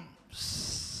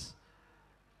times,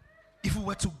 if we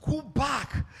were to go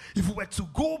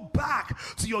back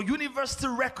to your university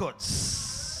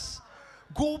records,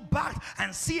 go back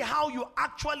and see how you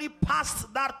actually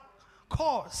passed that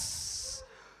course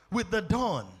with the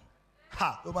dawn.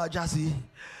 Ha, Oma Jazzy.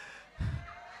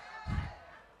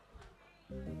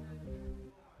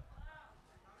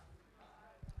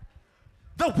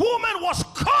 The woman was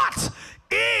caught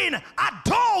in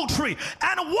adultery,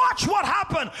 and watch what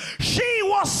happened. She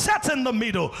was set in the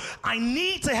middle. I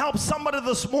need to help somebody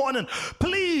this morning.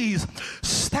 Please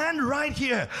stand right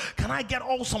here. Can I get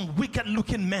all some wicked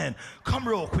looking men? Come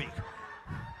real quick.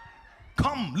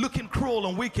 Come looking cruel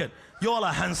and wicked. You all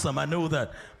are handsome, I know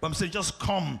that, but I'm saying just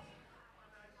come.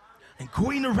 And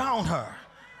going around her,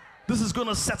 this is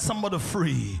gonna set somebody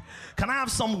free. Can I have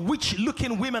some witch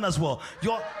looking women as well?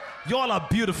 Y'all are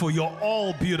beautiful. You're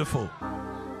all beautiful.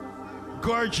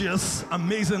 Gorgeous,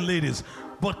 amazing ladies.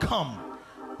 But come.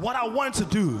 What I want to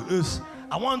do is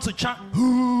I want to chant.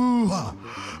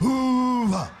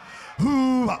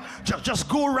 Just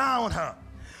go around her.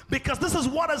 Because this is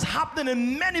what is happening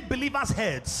in many believers'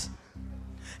 heads.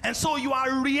 And so you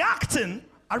are reacting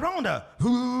around her.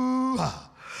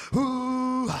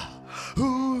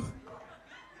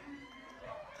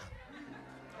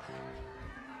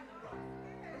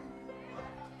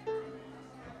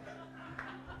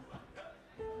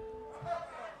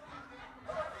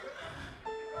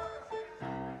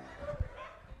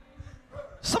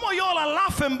 Some of y'all are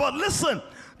laughing, but listen,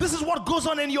 this is what goes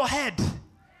on in your head.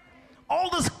 All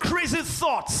these crazy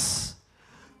thoughts.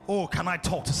 Oh, can I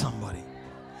talk to somebody?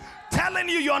 Telling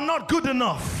you you're not good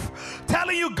enough.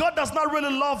 Telling you God does not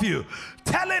really love you.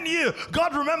 Telling you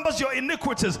God remembers your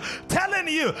iniquities. Telling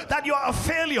you that you're a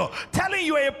failure. Telling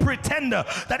you a pretender.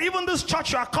 That even this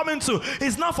church you are coming to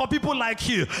is not for people like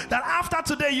you. That after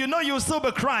today you know you'll still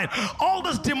be crying. All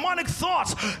these demonic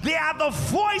thoughts, they are the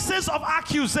voices of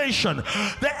accusation.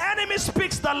 The enemy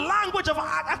speaks the language of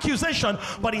accusation,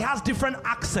 but he has different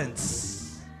accents.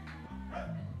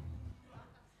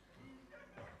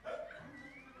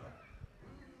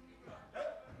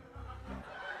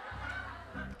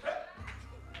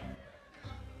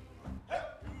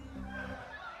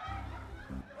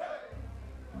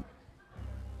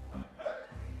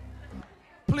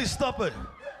 Please stop it.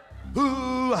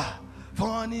 Ooh,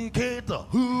 fornicator.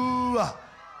 Ooh.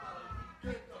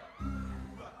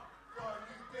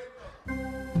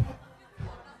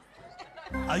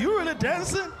 Are you really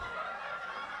dancing?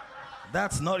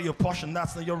 That's not your portion.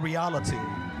 That's not your reality.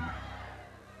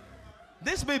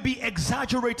 This may be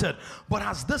exaggerated, but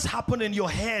has this happened in your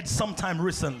head sometime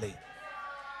recently?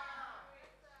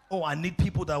 Oh, I need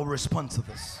people that will respond to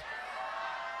this.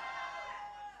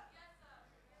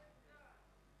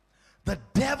 The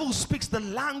devil speaks the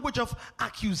language of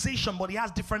accusation, but he has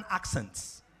different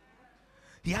accents.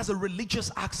 He has a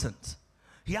religious accent.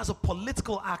 He has a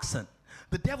political accent.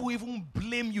 The devil will even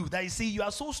blame you that you see you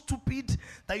are so stupid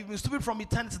that you've been stupid from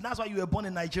eternity. That's why you were born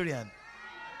in Nigeria.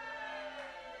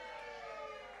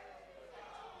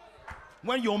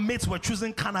 When your mates were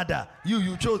choosing Canada,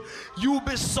 you chose. You'll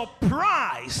be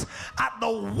surprised at the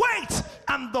weight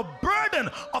and the burden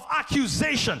of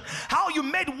accusation. How you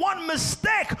made one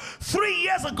mistake 3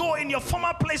 years ago in your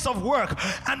former place of work,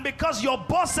 and because your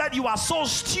boss said you are so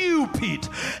stupid,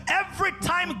 every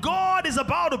time God is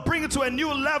about to bring you to a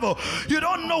new level, you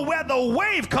don't know where the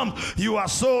wave comes. You are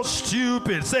so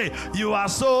stupid. Say, you are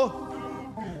so.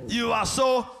 You are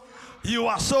so. You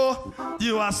are so.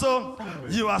 You are so.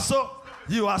 You are so.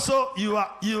 You are so, you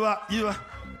are.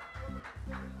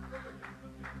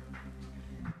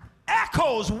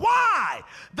 Echoes. Why?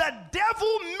 The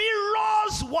devil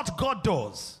mirrors what God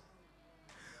does.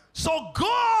 So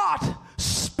God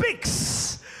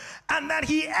speaks and then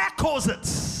he echoes it.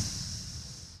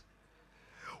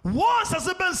 Once has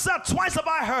it been said, twice have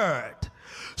I heard.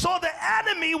 So the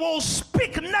enemy will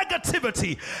speak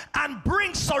negativity and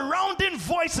bring surrounding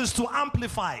voices to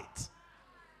amplify it.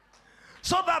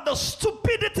 So that the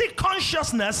stupidity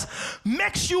consciousness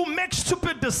makes you make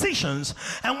stupid decisions.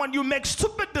 And when you make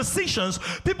stupid decisions,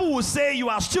 people will say you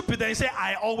are stupid. And you say,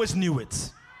 I always knew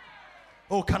it.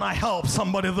 Oh, can I help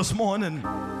somebody this morning?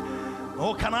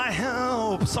 Oh, can I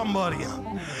help somebody?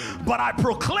 But I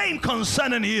proclaim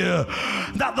concerning you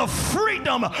that the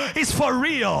freedom is for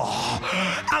real,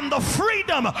 and the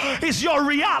freedom is your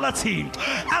reality,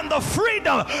 and the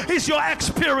freedom is your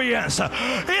experience.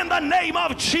 In the name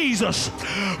of Jesus,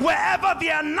 wherever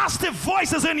there are nasty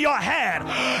voices in your head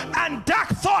and dark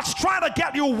thoughts trying to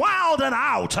get you wild and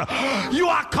out, you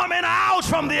are coming out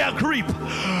from their grip.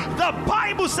 The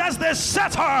Bible says they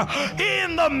set her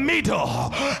in the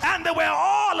middle and they were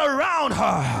all around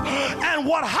her. And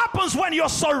what happens when you're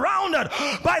surrounded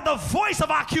by the voice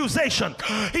of accusation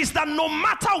is that no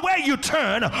matter where you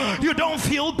turn, you don't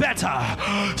feel better.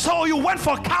 So you went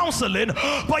for counseling,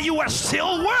 but you were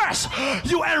still worse.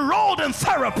 You enrolled in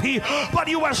therapy, but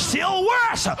you were still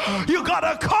worse. You got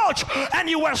a coach and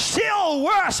you were still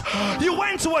worse. You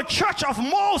went to a church of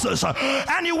Moses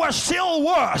and you were still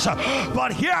worse.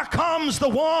 But here comes the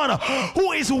one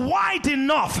who is wide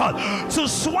enough to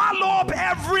swallow up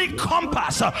every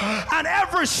compass and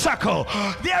every circle.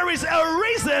 There is a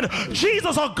reason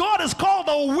Jesus or God is called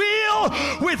the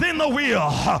wheel within the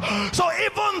wheel. So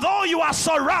even though you are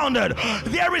surrounded,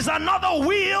 there is another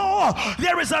wheel,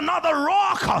 there is another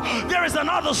rock, there is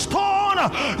another stone,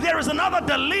 there is another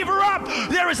deliverer,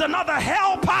 there is another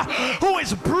helper who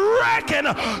is breaking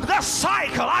the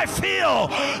cycle. I feel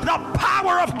the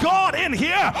power of God in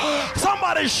here.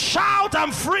 Somebody shout,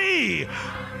 I'm free.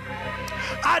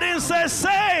 I didn't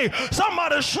say,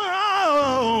 somebody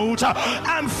shout,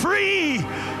 I'm free.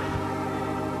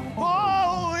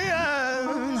 Oh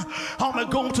yeah. I'm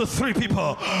going to 3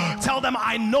 people. Tell them,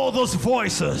 I know those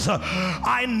voices.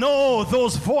 I know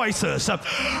those voices.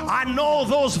 I know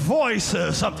those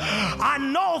voices. I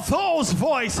know those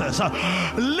voices.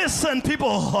 Listen,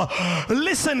 people.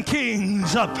 Listen,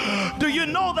 kings. Do you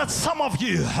know that some of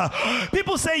you,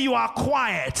 people say you are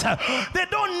quiet. They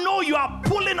don't know you are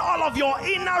pulling all of your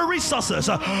inner resources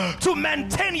to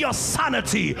maintain your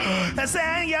sanity. They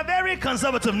say you're very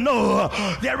conservative. No,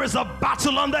 there is a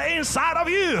battle on the inside of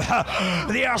you.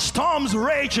 There are storms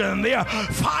raging, there are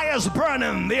fires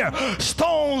burning, there are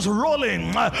stones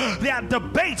rolling, there are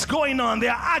debates going on,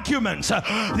 there are arguments,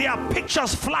 there are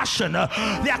pictures flashing,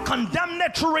 there are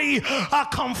condemnatory,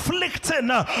 conflicting,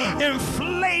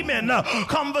 inflaming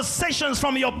conversations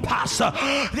from your past.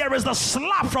 There is the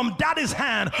slap from daddy's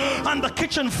hand on the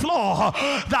kitchen floor,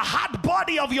 the hard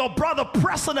body of your brother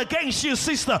pressing against you,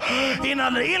 sister, in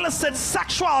an illicit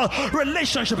sexual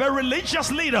relationship, a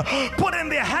religious leader putting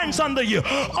their hands under you.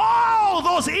 All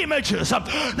those images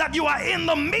that you are in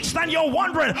the midst and you're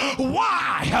wondering,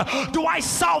 why do I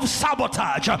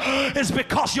self-sabotage? It's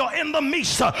because you're in the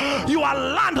midst. You are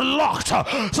landlocked.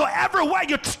 So everywhere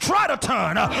you try to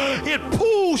turn, it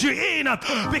pulls you in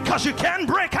because you can't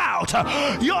break out.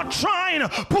 You're trying to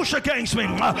push against me.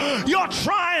 You're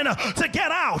trying to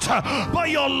get out, but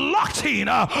you're locked in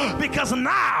because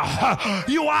now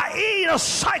you are in a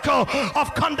cycle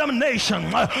of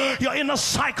condemnation. You're in a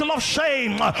cycle of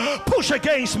shame. Push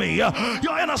against me.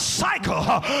 You're in a cycle.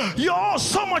 You're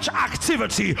so much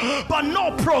activity but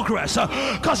no progress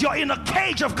because you're in a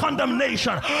cage of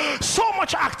condemnation. So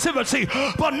much activity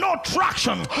but no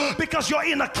traction because you're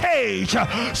in a cage.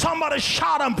 Somebody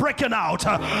shout, I'm breaking out.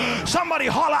 Somebody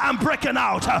holler, I'm breaking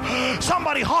out.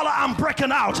 Somebody holler, I'm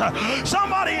breaking out.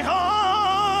 Somebody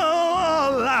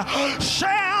holler,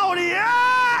 shout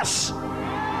yes.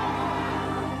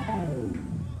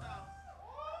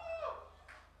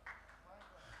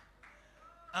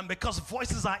 And because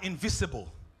voices are invisible,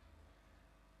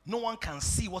 no one can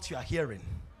see what you are hearing.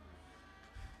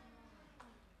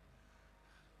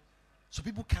 So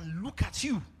people can look at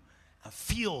you and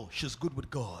feel she's good with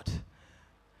God.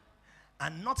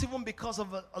 And not even because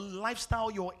of a lifestyle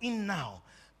you're in now,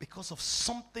 because of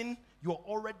something you're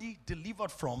already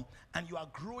delivered from and you are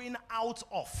growing out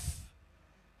of.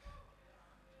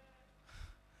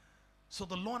 So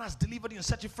the Lord has delivered you and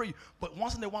set you free, but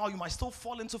once in a while you might still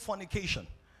fall into fornication.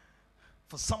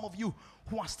 For some of you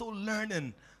who are still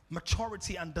learning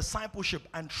maturity and discipleship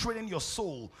and training your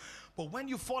soul, but when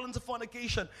you fall into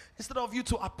fornication, instead of you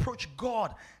to approach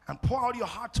God and pour out your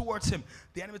heart towards Him,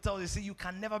 the enemy tells you, see, you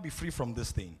can never be free from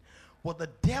this thing. What the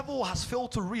devil has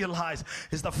failed to realize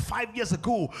is that 5 years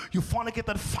ago, you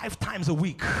fornicated 5 times a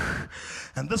week.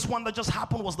 And this one that just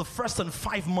happened was the first in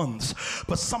 5 months.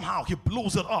 But somehow he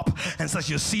blows it up and says,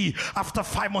 you see, after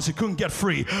 5 months, you couldn't get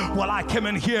free. Well, I came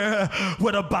in here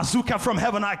with a bazooka from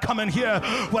heaven. I come in here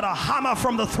with a hammer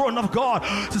from the throne of God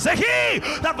to say, he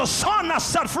that the Son has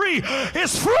set free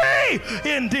is free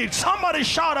indeed. Somebody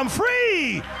shout, I'm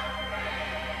free.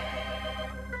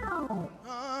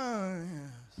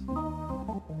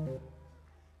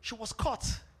 She was caught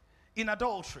in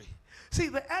adultery. See,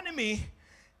 the enemy,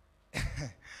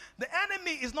 the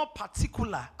enemy is not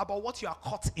particular about what you are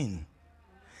caught in.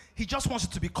 He just wants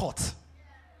you to be caught.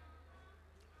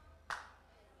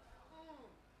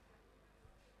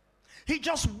 He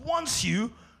just wants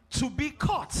you to be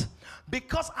caught.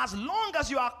 Because as long as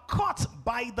you are caught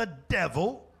by the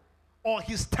devil or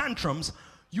his tantrums,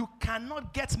 you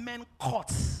cannot get men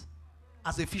caught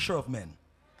as a fisher of men.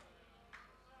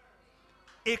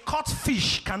 A caught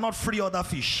fish cannot free other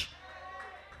fish.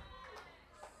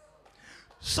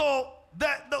 So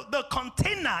the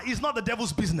container is not the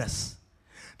devil's business.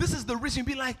 This is the reason you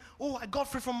be like, oh, I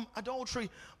got free from adultery,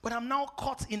 but I'm now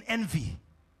caught in envy.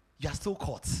 You're still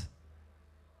caught.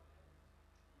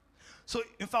 So,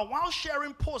 in fact, while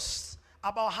sharing posts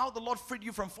about how the Lord freed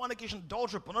you from fornication,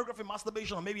 adultery, pornography,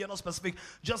 masturbation, or maybe you're not specific,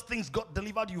 just things God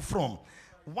delivered you from.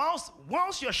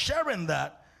 Whilst you're sharing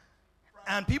that,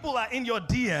 and people are in your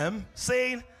DM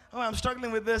saying, oh, I'm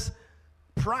struggling with this,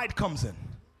 pride comes in.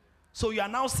 So you are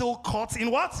now still caught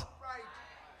in what? Pride.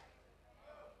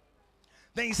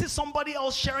 Then you see somebody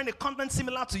else sharing a content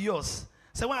similar to yours.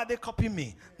 Say, why are they copying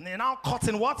me? And they're now caught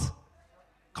in what?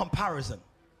 Comparison.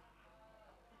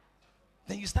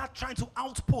 Then you start trying to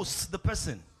outpost the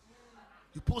person.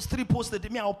 You post 3 posts a day,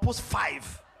 me I'll post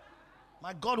 5.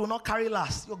 My God will not carry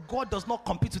last. Your God does not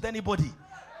compete with anybody.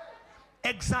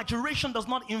 Exaggeration does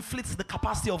not inflate the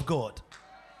capacity of God.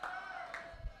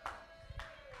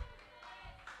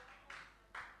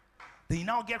 Then you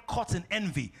now get caught in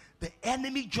envy. The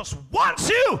enemy just wants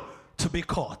you to be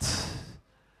caught.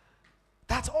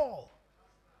 That's all.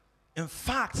 In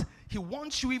fact, he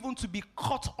wants you even to be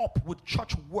caught up with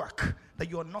church work, that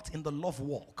you are not in the love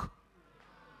walk.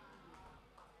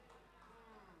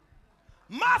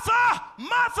 Martha,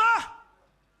 Martha,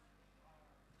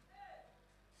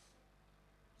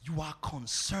 you are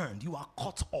concerned, you are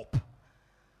caught up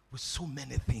with so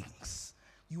many things.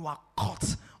 You are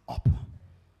caught up.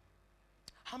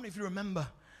 How many of you remember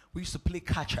we used to play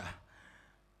catcher?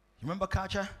 You remember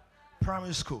catcher?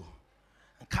 Primary school.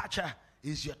 And catcher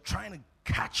is you're trying to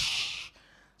catch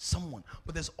someone.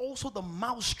 But there's also the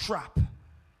mouse trap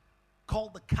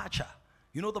called the catcher.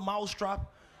 You know the mouse trap?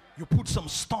 You put some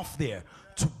stuff there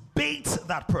to bait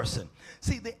that person.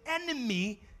 See, the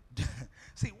enemy,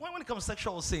 see, when it comes to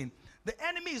sexual sin, the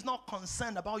enemy is not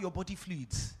concerned about your body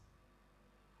fluids.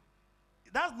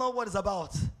 That's not what it's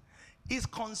about. He's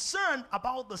concerned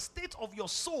about the state of your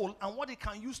soul and what it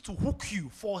can use to hook you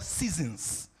for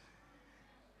seasons.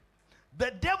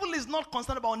 The devil is not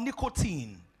concerned about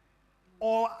nicotine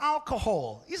or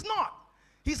alcohol. He's not.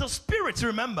 He's a spirit,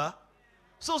 remember?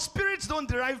 So spirits don't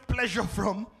derive pleasure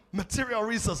from material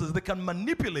resources. They can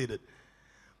manipulate it.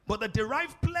 But they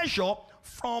derive pleasure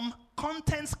from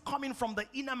contents coming from the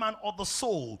inner man or the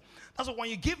soul. That's why when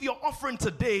you give your offering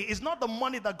today, it's not the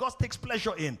money that God takes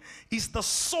pleasure in. It's the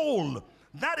soul.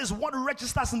 That is what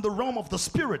registers in the realm of the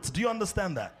spirit. Do you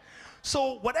understand that?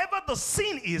 So whatever the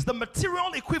sin is, the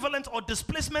material equivalent or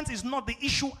displacement is not the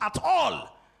issue at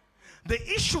all. The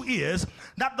issue is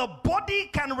that the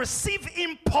body can receive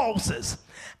impulses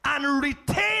and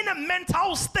retain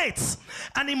mental states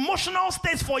and emotional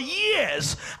states for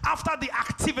years after the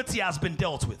activity has been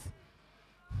dealt with.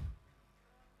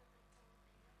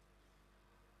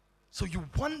 So you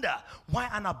wonder why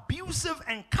an abusive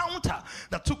encounter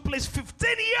that took place 15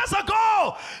 years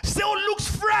ago still looks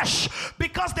fresh,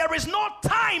 because there is no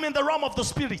time in the realm of the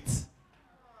spirit.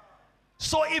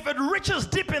 So if it reaches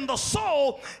deep in the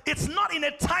soul, it's not in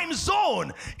a time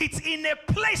zone. It's in a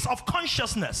place of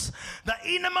consciousness. The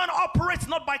inner man operates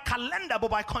not by calendar,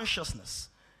 but by consciousness.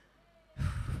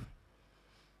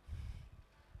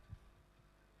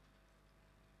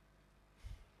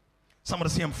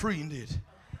 Somebody say, I'm free indeed.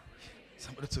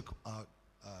 Somebody took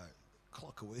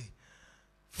clock away.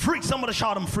 Free. Somebody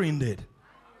shout, I'm free indeed.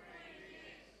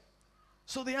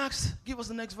 So they asked, give us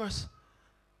the next verse.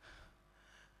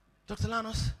 Dr.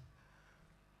 Lanos,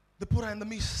 they put her in the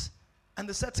midst, and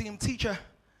they said to him, teacher,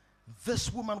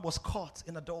 this woman was caught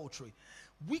in adultery.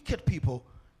 Wicked people,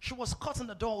 she was caught in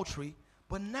adultery,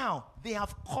 but now they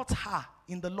have caught her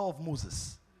in the law of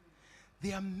Moses.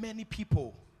 There are many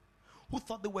people who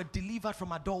thought they were delivered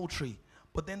from adultery,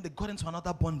 but then they got into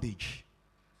another bondage.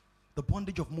 The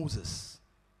bondage of Moses.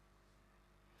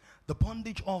 The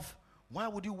bondage of, why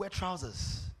would you wear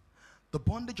trousers? The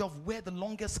bondage of wear the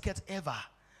longest skirt ever.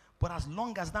 But as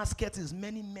long as that skirt is,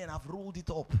 many men have rolled it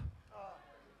up.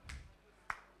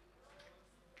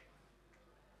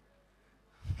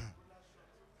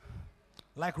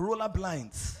 Like roller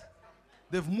blinds.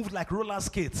 They've moved like roller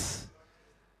skates.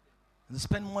 And they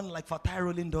spend money like for $1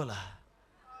 rolling.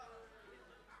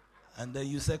 And then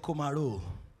you say, Komaro.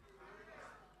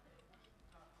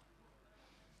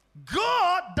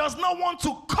 God does not want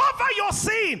to cover your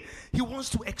sin. He wants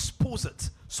to expose it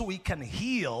so he can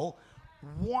heal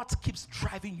what keeps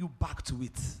driving you back to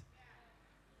it.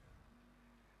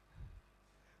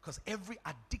 Because every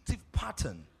addictive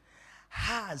pattern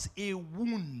has a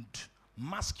wound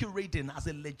masquerading as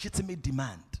a legitimate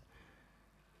demand.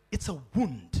 It's a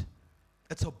wound.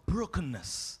 It's a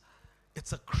brokenness.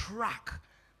 It's a crack.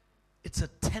 It's a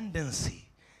tendency.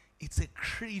 It's a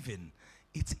craving.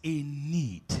 It's a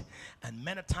need. And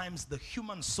many times the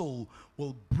human soul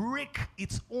will break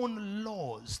its own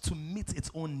laws to meet its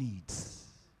own needs.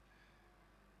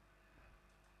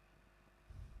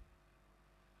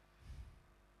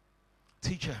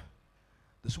 Teacher,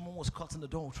 this woman was caught in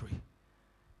adultery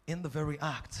in the very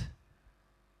act.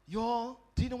 Y'all,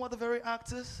 do you know what the very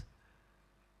act is?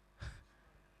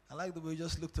 I like the way you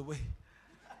just looked away.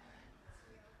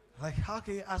 Like, how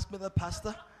can you ask me that,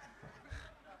 Pastor?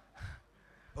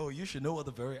 Oh, you should know what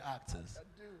the very act is. I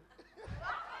do.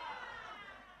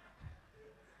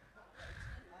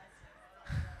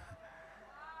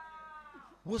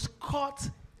 Was caught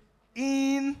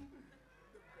in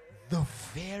the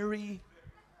very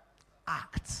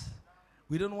act.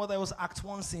 We don't know whether it was Act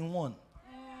 1, Scene 1.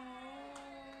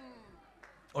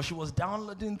 Or she was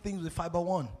downloading things with Fiber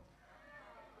One.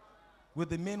 With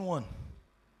the main one.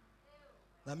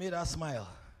 That made her smile.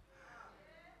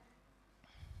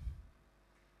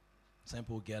 Some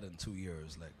people get in 2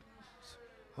 years, like,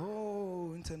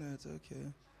 oh, internet,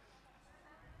 okay.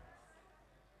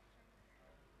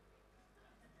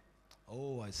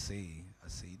 Oh, I see.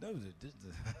 No,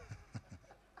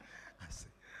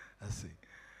 I see.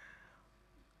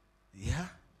 Yeah.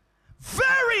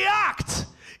 Very act.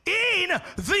 In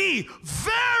the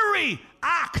very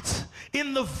act.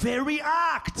 In the very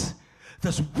act.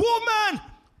 This woman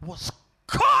was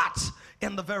caught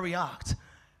in the very act.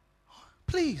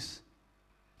 Please,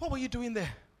 what were you doing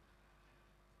there?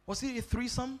 Was it a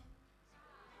threesome?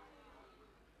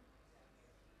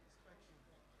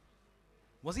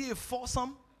 Was he a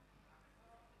foursome?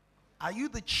 Are you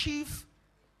the chief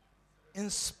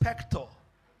inspector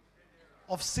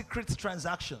of secret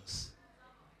transactions?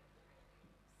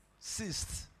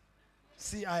 CIST.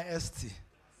 C-I-S-T.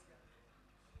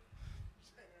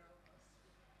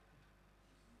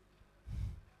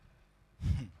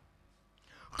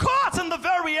 Caught in the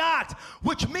very act,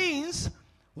 which means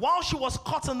while she was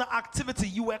caught in the activity,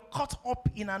 you were caught up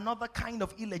in another kind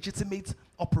of illegitimate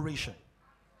operation.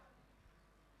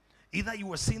 Either you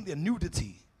were seeing their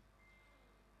nudity.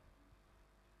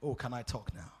 Oh, can I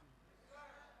talk now?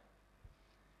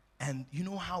 And you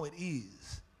know how it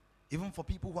is. Even for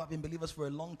people who have been believers for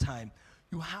a long time,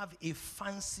 you have a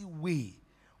fancy way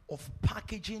of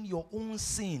packaging your own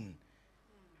sin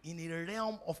in a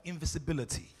realm of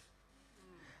invisibility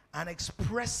and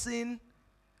expressing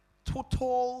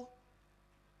total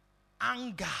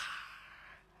anger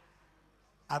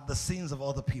at the sins of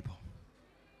other people.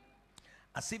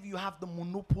 As if you have the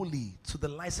monopoly to the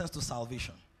license to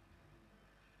salvation.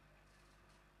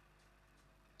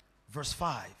 Verse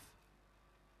 5.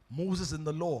 Moses in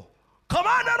the law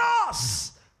commanded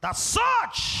us that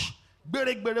such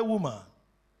bere woman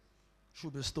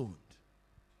should be stoned.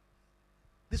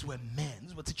 These were men.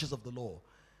 These were teachers of the law.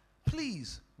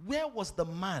 Please, where was the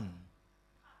man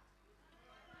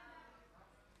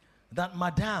that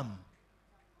Madame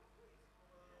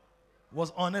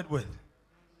was on it with?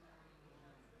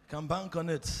 Can bank on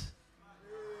it.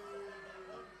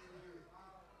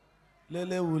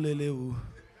 Lelewu.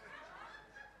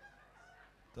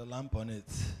 The lamp on it.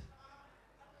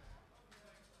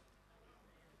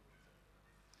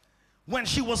 When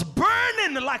she was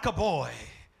burning like a boy,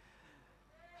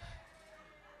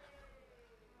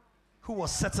 who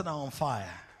was setting her on fire.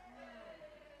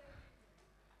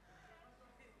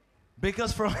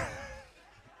 Because from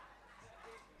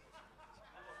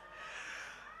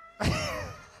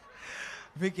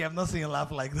Vicky, I've not seen you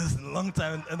laugh like this in a long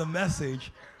time in the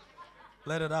message.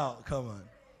 Let it out, come on.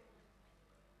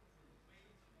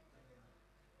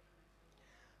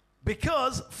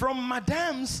 Because from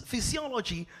Madame's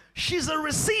physiology, she's a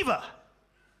receiver.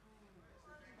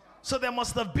 So there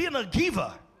must have been a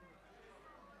giver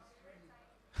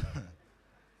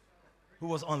who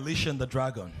was unleashing the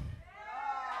dragon.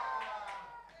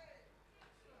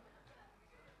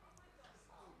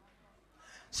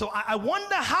 So I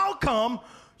wonder how come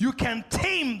you can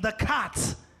tame the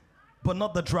cat but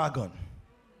not the dragon.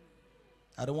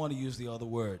 I don't want to use the other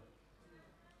word.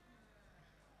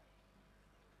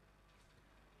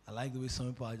 I like the way some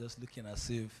people are just looking as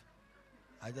if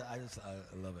I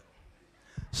love it.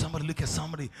 Somebody look at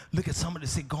somebody,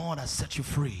 say, God has set you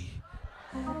free.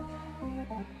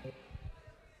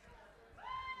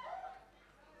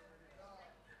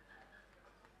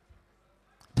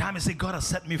 behind me, say, God has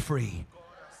set me free.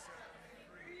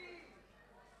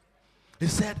 He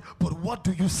said, but what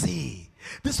do you say?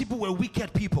 These people were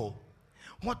wicked people.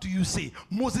 What do you say?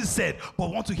 Moses said, but I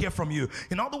want to hear from you.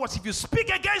 In other words, if you speak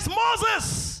against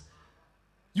Moses,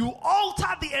 you alter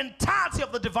the entirety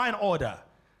of the divine order.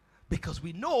 Because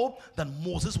we know that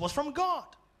Moses was from God.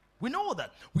 We know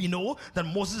that. We know that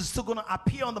Moses is still going to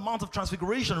appear on the Mount of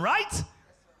Transfiguration, right?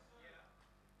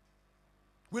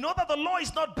 We know that the law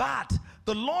is not bad.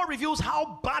 The law reveals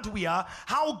how bad we are,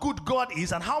 how good God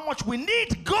is, and how much we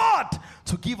need God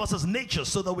to give us his nature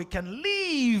so that we can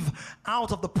live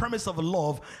out of the premise of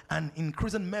love and in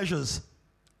increasing measures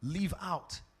live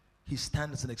out his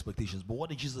standards and expectations. But what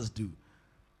did Jesus do?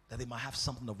 That they might have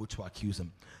something of which to accuse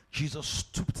him. Jesus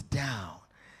stooped down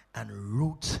and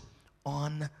wrote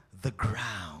on the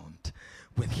ground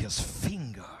with his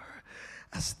finger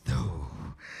as though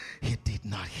he did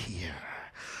not hear.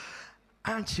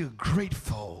 Aren't you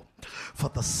grateful for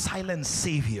the silent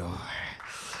Savior?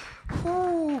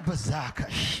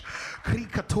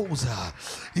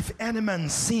 If any man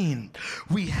sin,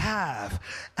 we have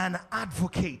an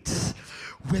advocate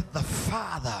with the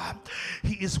Father.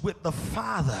 He is with the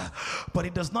Father, but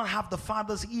he does not have the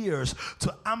Father's ears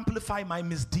to amplify my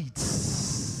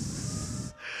misdeeds.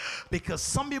 Because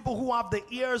some people who have the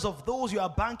ears of those you are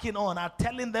banking on are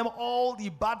telling them all the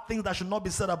bad things that should not be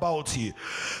said about you.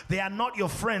 They are not your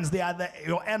friends, they are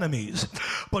your enemies.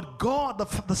 But God,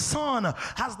 the Son,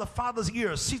 has the Father's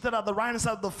ears, seated at the right hand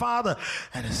side of the Father,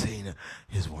 and is saying,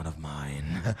 he's one of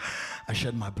mine. I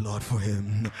shed my blood for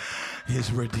him. He's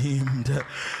redeemed.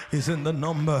 He's in the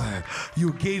number.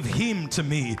 You gave him to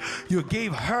me. You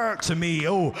gave her to me.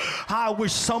 Oh, I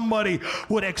wish somebody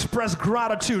would express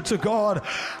gratitude to God.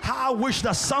 I wish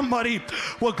that somebody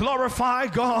would glorify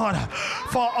God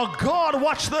for a God,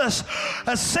 watch this,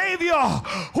 a Savior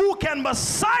who can be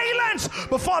silent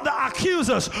before the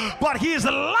accusers, but he is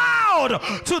loud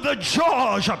to the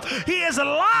judge. He is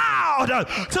loud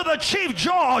to the chief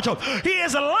judge. He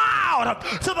is loud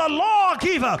to the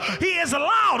lawgiver. He is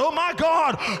loud, oh my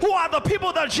God. Who are the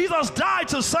people that Jesus died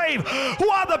to save?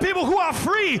 Who are the people who are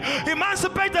free,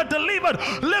 emancipated, delivered,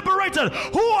 liberated?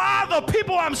 Who are the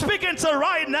people I'm speaking to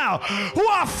right now? Who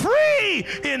are free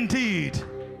indeed?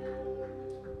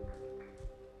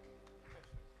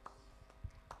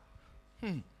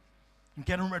 I'm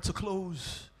getting ready to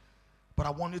close, but I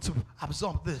want you to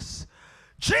absorb this.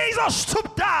 Jesus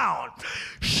stooped down.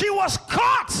 She was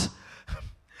caught.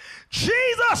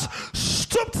 Jesus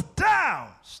stooped down.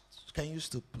 Can you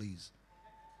stoop, please?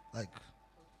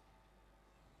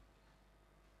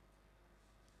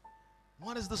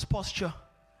 What is this posture?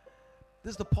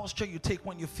 This is the posture you take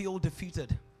when you feel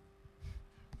defeated.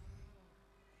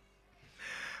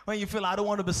 When you feel, I don't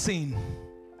want to be seen.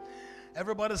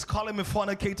 Everybody's calling me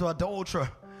fornicator, adulterer.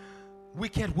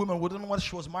 Wicked women. We don't know whether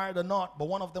she was married or not, but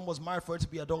one of them was married for her to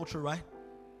be adulterer, right?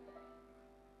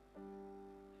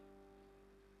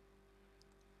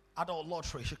 Adult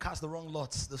lottery. She cast the wrong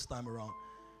lots this time around.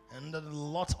 And a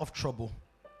lot of trouble.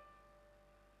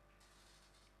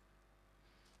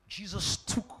 Jesus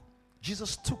took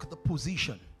the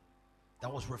position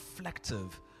that was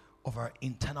reflective of our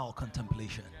internal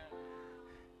contemplation.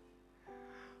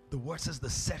 The word says they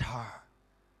set her.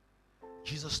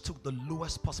 Jesus took the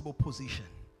lowest possible position.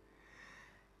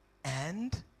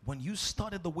 And when you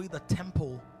studied the way the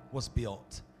temple was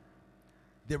built,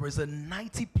 there is a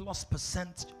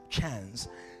 90+% chance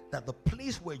that the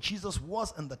place where Jesus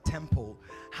was in the temple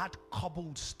had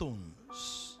cobbled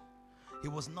stones.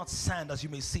 It was not sand, as you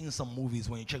may see in some movies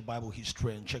when you check Bible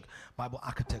history and check Bible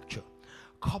architecture.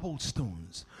 Cobbled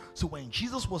stones. So when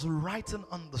Jesus was writing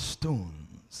on the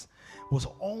stones, was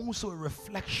also a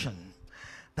reflection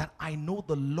that I know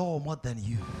the law more than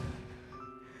you.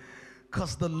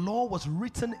 Because the law was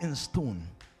written in stone.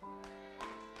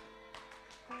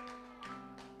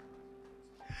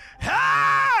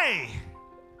 Hey!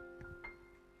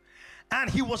 And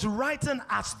he was writing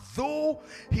as though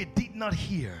he did not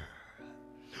hear.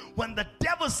 When the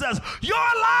devil says, you're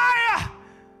a liar,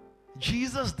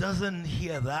 Jesus doesn't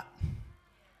hear that.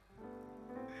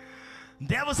 The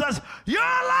devil says, you're a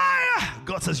liar.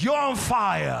 God says, you're on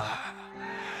fire.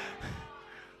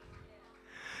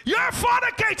 You're a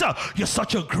fornicator. You're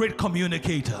such a great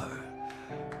communicator.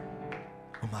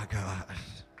 Oh my God.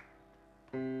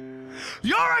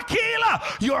 You're a healer.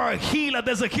 You're a healer.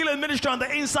 There's a healing ministry on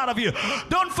the inside of you.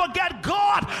 Don't forget,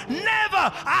 God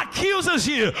never accuses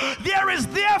you. There is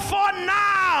therefore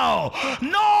now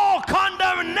no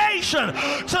condemnation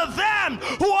to them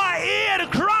who are in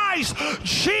Christ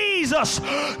Jesus.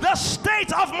 The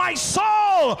state of my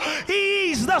soul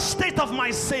is the state of my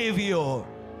Savior.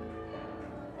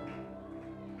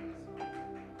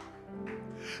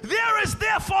 There is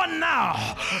therefore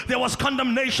now, there was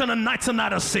condemnation in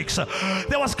 1996.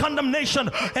 There was condemnation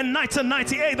in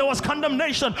 1998. There was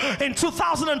condemnation in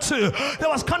 2002. There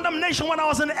was condemnation when I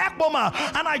was in Ekboma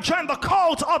and I joined the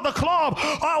cult or the club,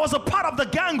 or I was a part of the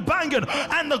gang banging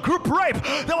and the group rape.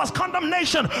 There was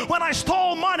condemnation when I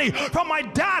stole money from my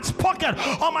dad's pocket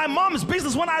or my mom's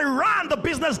business, when I ran the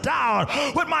business down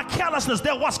with my carelessness.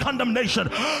 There was condemnation.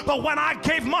 But when I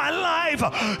gave my life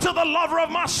to the lover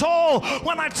of my soul,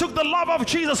 when I took the love of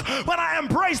Jesus, when I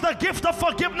embraced the gift of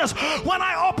forgiveness, when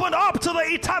I opened up to the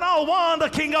eternal one, the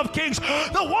King of Kings,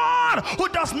 the one who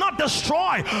does not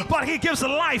destroy, but he gives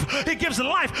life, he gives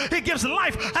life, he gives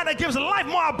life, and he gives life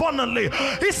more abundantly.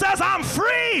 He says, I'm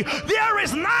free. There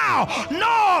is now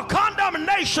no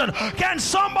condemnation. Can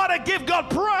somebody give God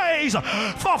praise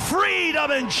for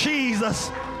freedom in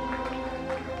Jesus?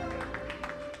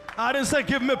 I didn't say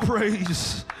give me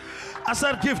praise. I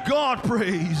said give God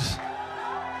praise.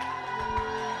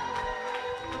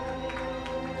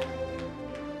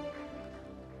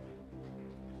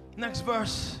 Next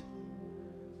verse.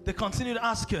 They continued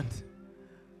asking.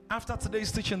 After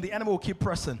today's teaching, the enemy will keep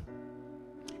pressing.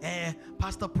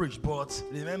 Pastor preached, but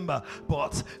remember,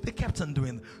 but they kept on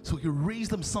doing. So he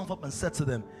raised himself up and said to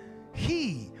them,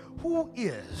 he who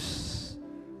is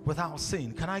without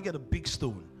sin, can I get a big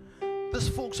stone? These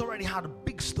folks already had a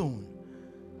big stone.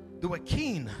 They were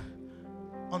keen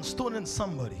on stoning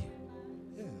somebody.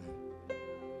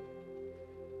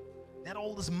 They had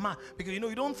all this because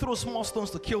you don't throw small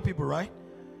stones to kill people, right?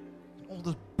 All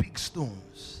those big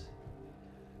stones.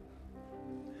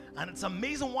 And it's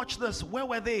amazing, watch this. Where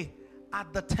were they?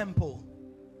 At the temple.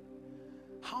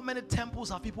 How many temples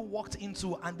have people walked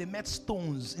into and they met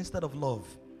stones instead of love?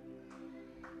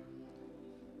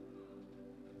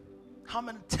 How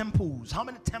many temples, how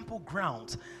many temple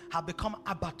grounds have become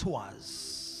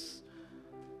abattoirs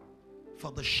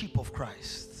for the sheep of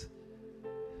Christ?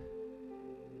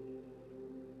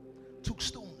 Took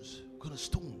stones, gonna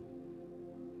stone.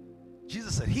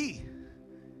 Jesus said, he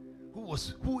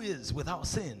who is without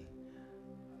sin,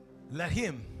 let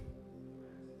him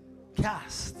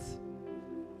cast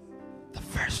the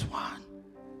first one.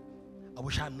 I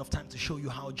wish I had enough time to show you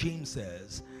how James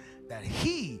says that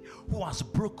he who has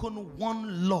broken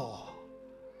one law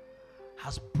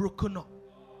has broken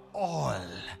all.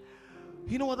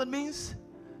 You know what that means?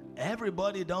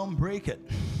 Everybody don't break it.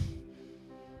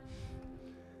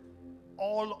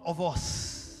 All of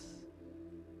us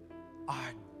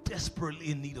are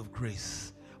desperately in need of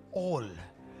grace. All,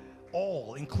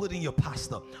 including your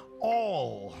pastor,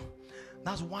 all.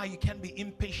 That's why you can't be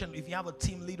impatient if you have a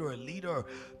team leader, a leader,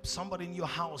 somebody in your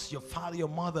house, your father, your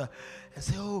mother, and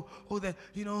say,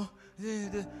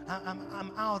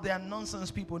 I'm out there, nonsense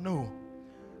people. No.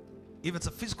 If it's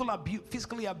a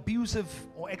physically abusive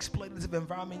or exploitative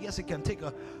environment, yes, you can take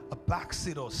a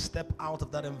backseat or step out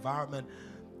of that environment,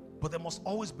 but there must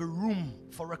always be room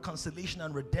for reconciliation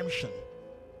and redemption.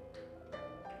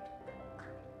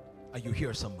 Are you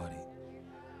here, somebody?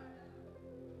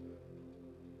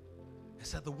 He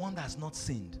said, the one that has not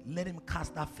sinned, let him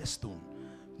cast that first stone.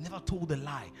 Never told a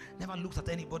lie, never looked at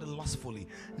anybody lustfully,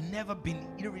 never been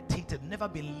irritated, never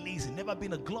been lazy, never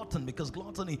been a glutton, because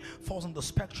gluttony falls on the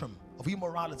spectrum of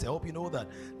immorality. I hope you know that.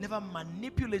 Never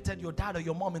manipulated your dad or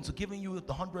your mom into giving you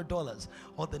the $100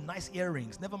 or the nice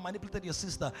earrings. Never manipulated your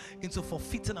sister into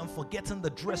forfeiting and forgetting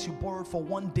the dress you borrowed for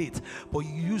one date, but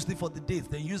you used it for the date,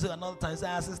 then use it another time.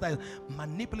 Say, sister,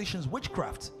 manipulation is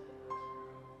witchcraft.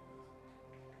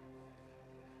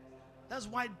 That's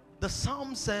why the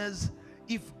psalm says,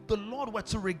 if the Lord were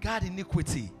to regard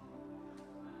iniquity,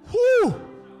 who?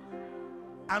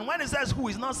 And when it says who,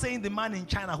 it's not saying the man in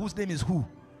China whose name is who.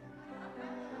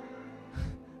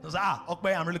 So,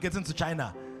 okay, I'm relocating to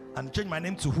China and change my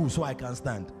name to who so I can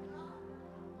stand.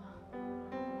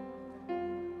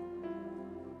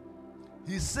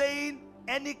 He's saying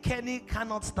any Kenny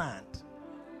cannot stand.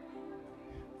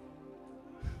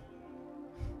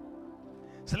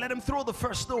 So let him throw the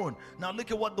first stone. Now look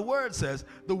at what the word says.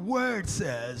 The word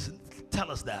says,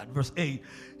 tell us that, verse 8.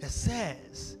 It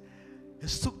says, he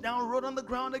stooped down, wrote on the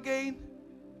ground again.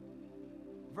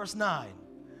 Verse 9.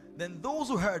 Then those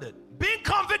who heard it, being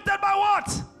convicted by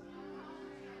what?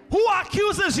 Who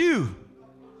accuses you?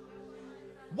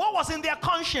 What was in their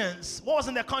conscience? What was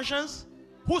in their conscience?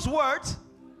 Whose words?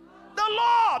 The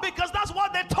law, because that's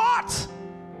what they taught.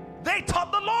 They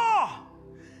taught the law.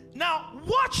 Now,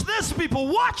 watch this, people.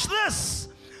 Watch this.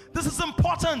 This is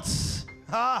important.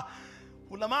 Freedom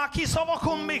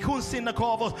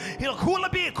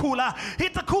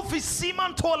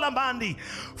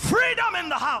in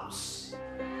the house.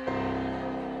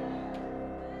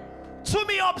 To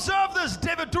me, observe this,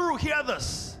 David Duru, hear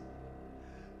this.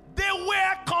 They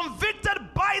were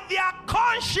convicted by their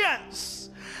conscience,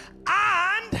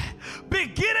 and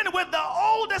beginning with the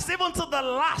oldest even to the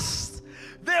last,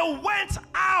 they went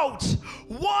out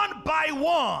one by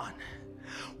one.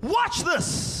 Watch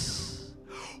this.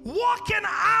 Walking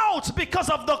out because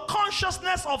of the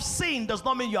consciousness of sin does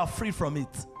not mean you are free from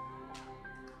it.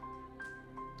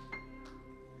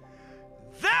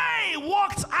 They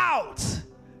walked out.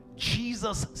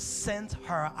 Jesus sent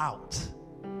her out.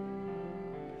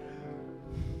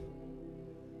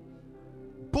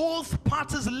 Both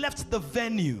parties left the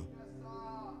venue.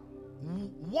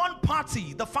 One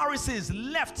party, the Pharisees,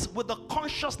 left with the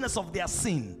consciousness of their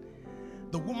sin.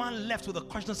 The woman left with the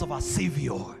consciousness of her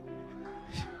Savior.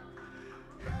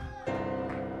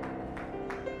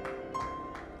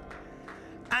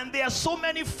 And there are so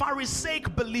many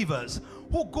Pharisaic believers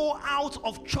who go out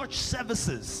of church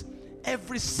services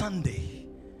every Sunday,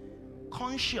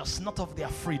 conscious not of their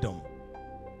freedom,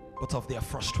 but of their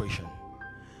frustration.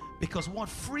 Because what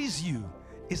frees you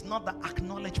is not the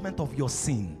acknowledgement of your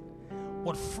sin.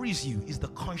 What frees you is the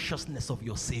consciousness of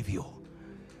your Savior.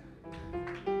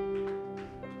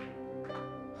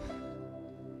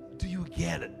 Do you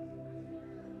get it?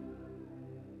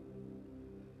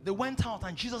 They went out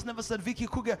and Jesus never said, Vicky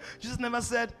Kruger, Jesus never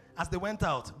said, as they went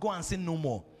out, go and sin no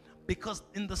more. Because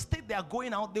in the state they are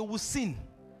going out, they will sin.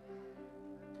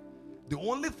 The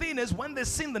only thing is, when they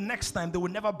sin the next time, they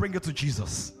will never bring it to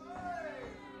Jesus.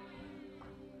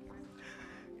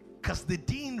 Because they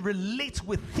didn't relate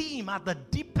with him at the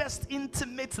deepest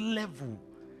intimate level.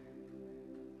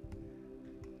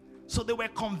 So they were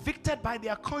convicted by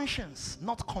their conscience,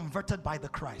 not converted by the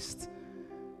Christ.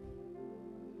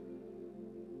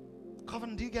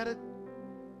 Covenant, do you get it?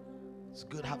 It's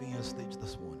good having you on stage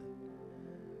this morning.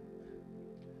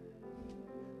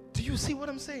 Do you see what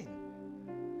I'm saying?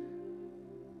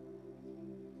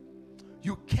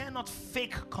 You cannot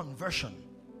fake conversion.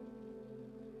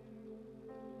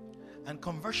 And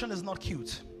conversion is not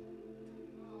cute.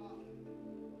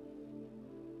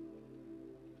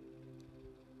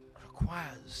 It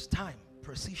requires time,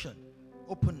 precision,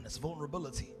 openness,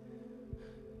 vulnerability.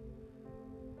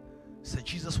 So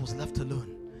Jesus was left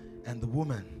alone, and the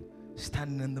woman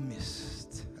standing in the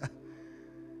midst.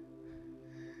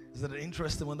 Isn't it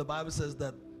interesting when the Bible says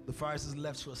that the Pharisees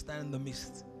left, she was standing in the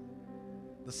midst?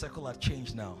 The circle had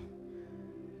changed now.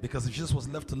 Because if Jesus was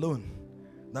left alone,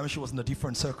 that means she was in a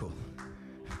different circle.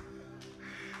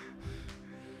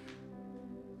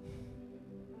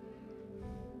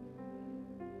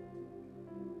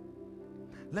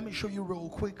 Let me show you real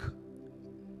quick.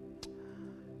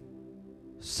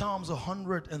 Psalms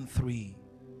 103.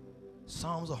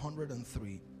 Psalms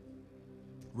 103.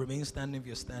 Remain standing if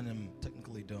you're standing. I'm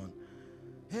technically done.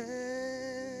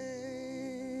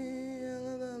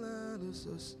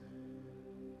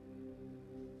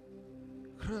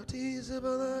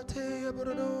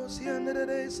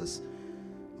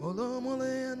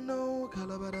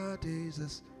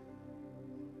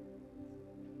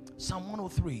 Psalm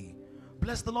 103.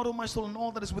 Bless the Lord, O my soul, and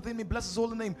all that is within me. Bless his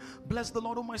holy name. Bless the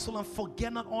Lord, O my soul, and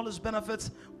forget not all his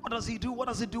benefits. What does he do? What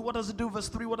does he do? What does he do? Verse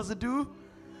 3, what does he do?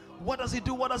 What does he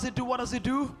do? What does he do? What does he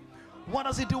do? What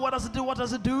does he do? What does he do? What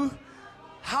does he do?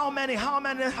 How many? How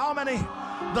many? How many?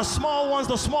 The small ones,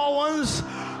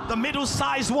 the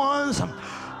middle-sized ones,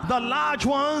 the large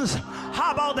ones.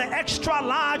 How about the extra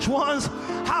large ones?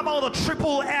 How about the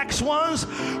triple X ones?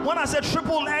 When I say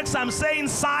triple X, I'm saying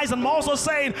size, and I'm also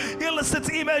saying illicit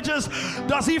images.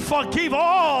 Does he forgive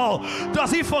all?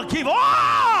 Does he forgive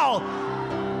all?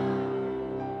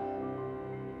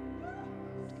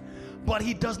 But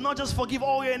he does not just forgive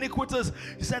all your iniquities.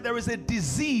 He said there is a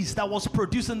disease that was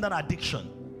producing that addiction.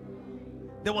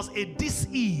 There was a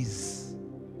dis-ease.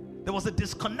 There was a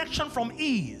disconnection from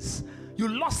ease. You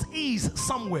lost ease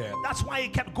somewhere. That's why you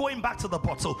kept going back to the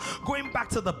bottle, going back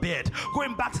to the bed,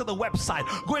 going back to the website,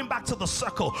 going back to the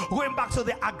circle, going back to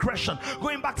the aggression,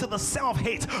 going back to the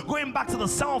self-hate, going back to the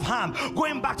self-harm,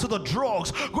 going back to the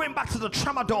drugs, going back to the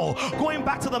tramadol, going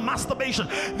back to the masturbation.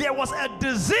 There was a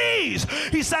disease.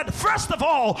 He said, first of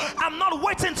all, I'm not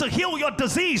waiting to heal your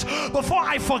disease before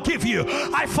I forgive you.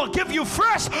 I forgive you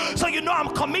first, so you know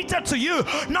I'm committed to you,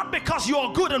 not because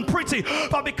you're good and pretty,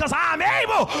 but because I am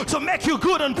able to make you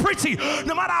good and pretty.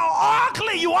 No matter how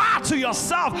ugly you are to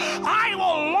yourself, I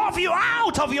will love you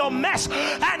out of your mess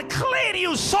and clean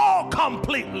you so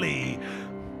completely.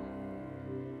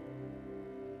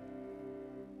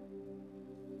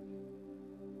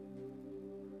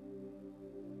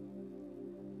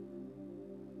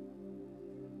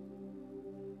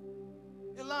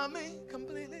 You love me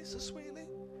completely, so sweetly.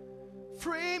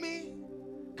 free me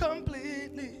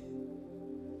completely.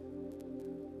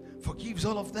 Forgives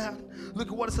all of that. Look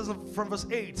at what it says from verse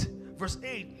 8. Verse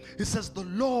 8, it says, the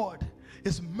Lord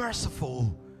is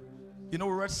merciful. You know,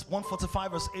 we read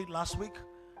 145 verse 8 last week,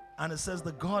 and it says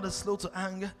that God is slow to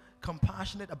anger,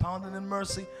 compassionate, abounding in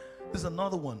mercy. There's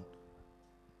another one.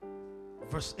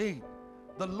 Verse 8,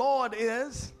 the Lord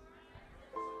is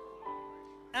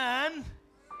and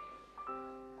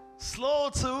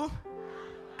slow to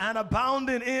and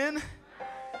abounding in.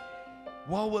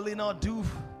 What will he not do?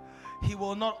 He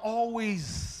will not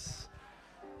always,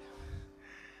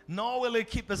 nor will he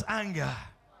keep his anger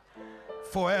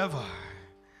forever.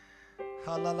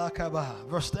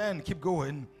 Verse 10, keep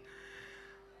going.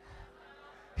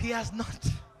 He has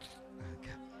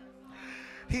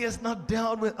not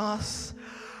dealt with us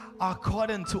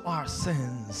according to our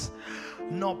sins,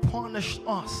 nor punished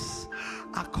us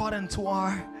according to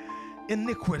our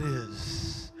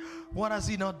iniquities. What has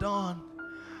he not done?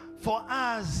 For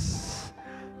as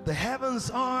the heavens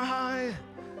are high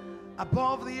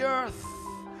above the earth,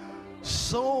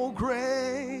 so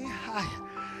great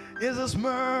is his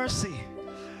mercy.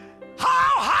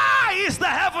 How high is the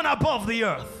heaven above the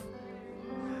earth?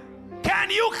 Can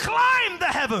you climb the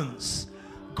heavens?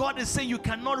 God is saying you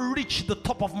cannot reach the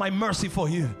top of my mercy for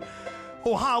you.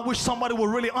 Oh, how I wish somebody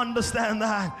would really understand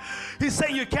that. He's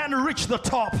saying you can't reach the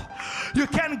top. You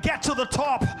can't get to the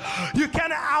top. You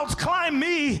can't outclimb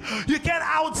me. You can't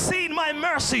outsee my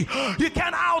mercy. You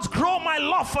can't outgrow my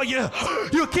love for you.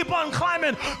 You keep on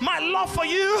climbing. My love for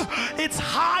you, it's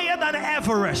higher than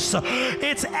Everest.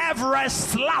 It's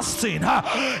Everest lasting.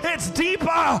 It's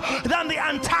deeper than the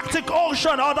Antarctic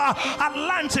Ocean or the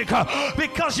Atlantic,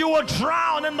 because you will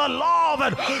drown in the love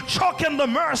and choke in the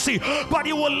mercy, but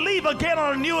you will leave again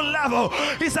on a new level.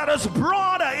 He said it's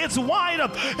broader, it's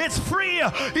wider, it's freer.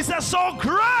 He says so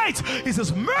great. He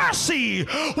says mercy.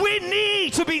 We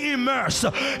need to be immersed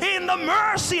in the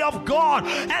mercy of God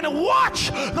and watch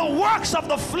the works of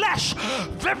the flesh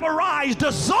vaporize,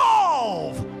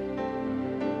 dissolve.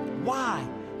 Why?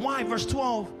 Verse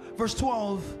 12. Verse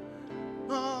 12.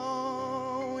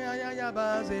 Oh,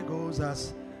 it goes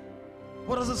as.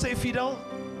 What does it say, Fidel?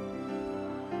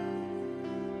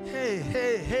 Hey.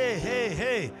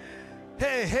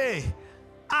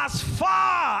 As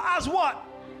far as what?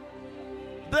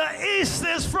 The east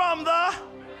is from the.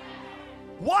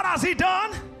 What has he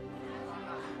done?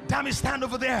 Damn, stand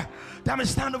over there. Damn,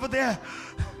 stand over there.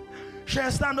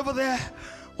 Share, stand over there.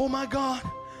 Oh my God.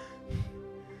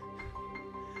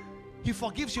 He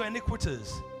forgives your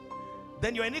iniquities.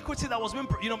 Then your iniquity that was,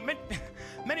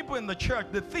 many people in the church,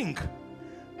 they think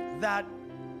that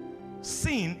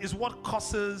sin is what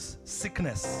causes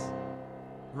sickness,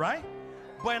 right?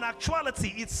 But in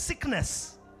actuality, it's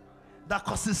sickness that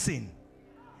causes sin.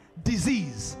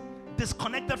 Disease,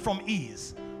 disconnected from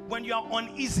ease. When you are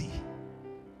uneasy.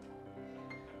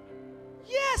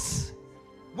 Yes,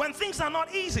 when things are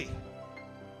not easy.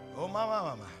 Oh,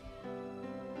 mama.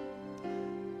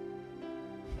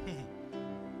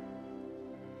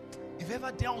 If you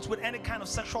ever dealt with any kind of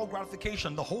sexual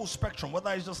gratification, the whole spectrum,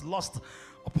 whether it's just lust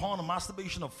upon a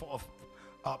masturbation of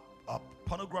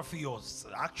pornography or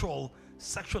actual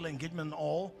sexual engagement,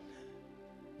 all,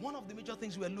 one of the major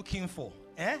things we were looking for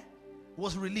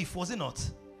was relief, was it not?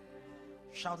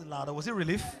 Shout it louder. Was it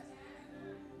relief?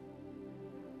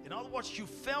 In other words, you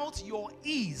felt your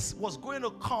ease was going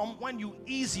to come when you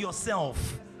ease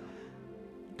yourself.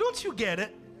 Don't you get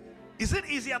it? Is it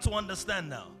easier to understand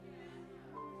now?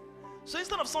 So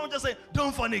instead of someone just saying,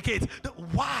 don't fornicate,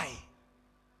 why?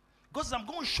 Because I'm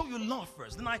going to show you love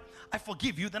first. Then I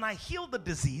forgive you. Then I heal the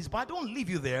disease, but I don't leave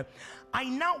you there.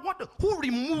 Who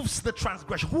removes the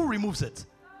transgression? Who removes it?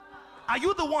 Are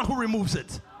you the one who removes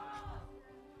it?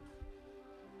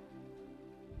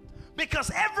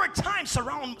 Because every time,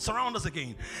 surround us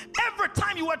again. Every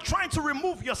time you are trying to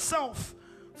remove yourself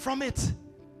from it,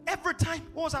 every time,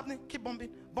 what was happening? Keep bumping,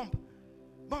 bump,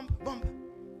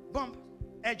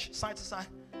 edge, side to side.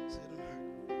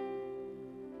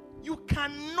 You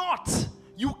cannot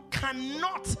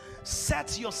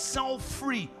set yourself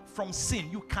free from sin.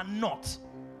 You cannot.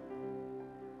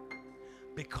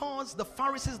 Because the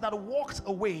Pharisees that walked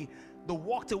away, they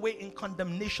walked away in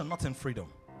condemnation, not in freedom.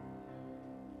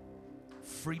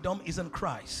 Freedom is in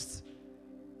Christ.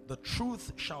 The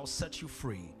truth shall set you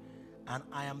free. And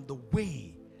I am the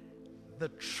way, the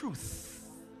truth.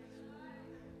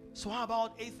 So how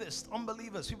about atheists,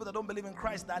 unbelievers, people that don't believe in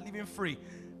Christ, that are living free?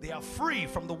 They are free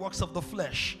from the works of the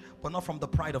flesh, but not from the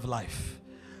pride of life,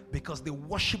 because they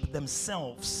worship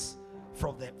themselves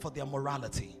for their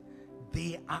morality.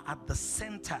 They are at the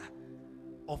center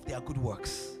of their good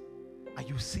works. Are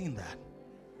you seeing that?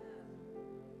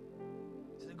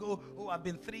 go, oh, I've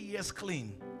been 3 years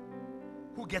clean.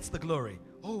 Who gets the glory?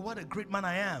 Oh, what a great man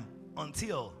I am.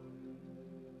 Until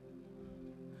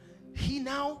he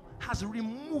now has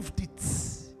removed it.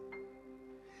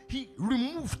 He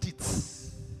removed it.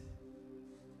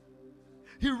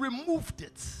 He removed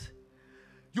it.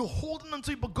 You're holding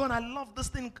onto it, but God, I love this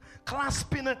thing,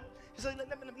 clasping it. He said,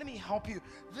 let me help you.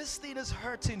 This thing is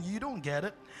hurting you. You don't get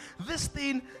it. This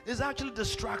thing is actually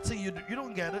distracting you. You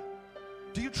don't get it.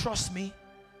 Do you trust me?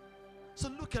 So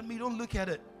look at me. Don't look at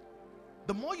it.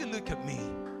 The more you look at me,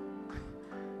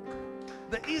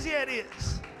 the easier it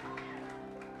is.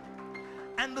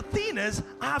 And the thing is,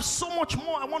 I have so much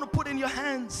more I want to put in your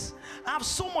hands. I have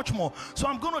so much more. So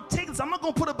I'm going to take this. I'm not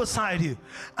going to put it beside you.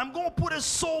 I'm going to put it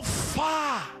so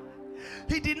far.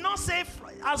 He did not say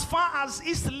as far as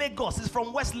East Lagos. It's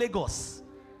from West Lagos.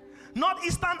 Not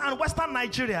Eastern and Western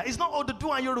Nigeria. It's not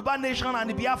Odudu and Yoruba Nation and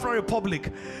the Biafra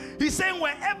Republic. He's saying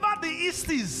wherever the East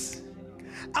is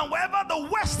and wherever the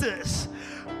West is,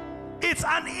 it's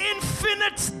an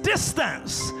infinite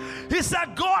distance. He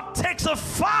said God takes it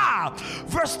far.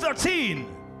 Verse 13.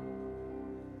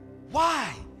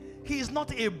 Why? He is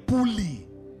not a bully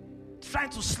trying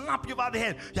to slap you over the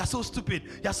head. You're so stupid.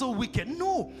 You're so wicked.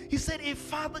 No. He said a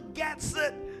father gets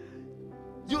it.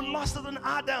 You lost it in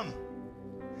Adam.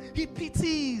 He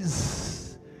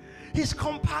pities. He's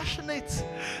compassionate.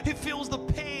 He feels the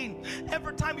pain.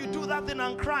 Every time you do that thing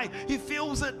and cry, he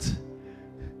feels it.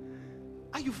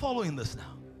 Are you following this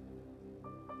now?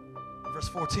 Verse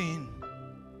 14.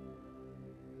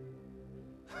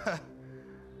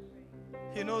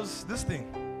 He knows this thing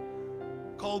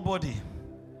called body.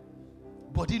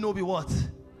 Body no be what?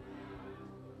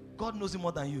 God knows him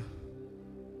more than you.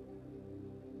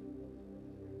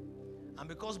 And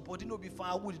because body no be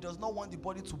firewood, he does not want the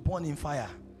body to burn in fire.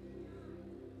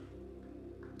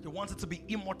 He wants it to be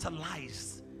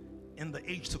immortalized in the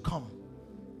age to come.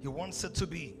 He wants it to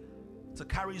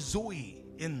carry Zoe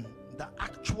in the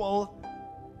actual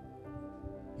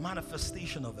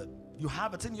manifestation of it. You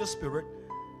have it in your spirit.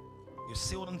 You're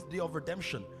sealed in the day of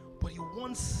redemption. But he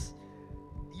wants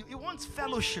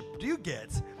fellowship. Do you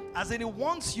get? As in, he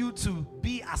wants you to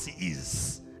be as he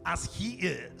is. As he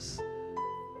is.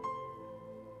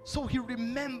 So he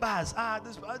remembers.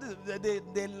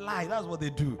 They lie. That's what they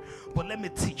do. But let me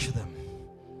teach them.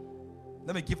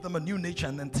 Let me give them a new nature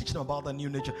and then teach them about the new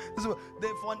nature.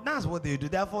 That's what they do.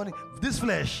 They're funny. This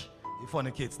flesh, it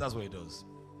fornicates. That's what it does.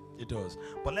 It does.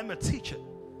 But let me teach it.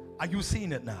 Are you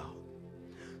seeing it now?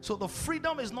 So the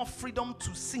freedom is not freedom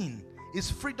to sin. It's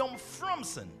freedom from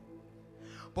sin.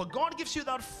 But God gives you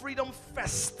that freedom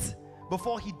first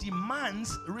before he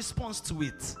demands a response to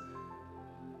it.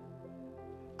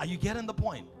 Are you getting the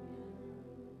point?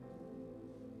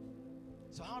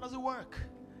 So how does it work?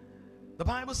 The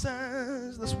Bible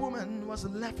says this woman was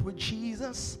left with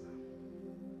Jesus.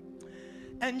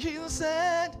 And Jesus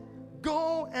said,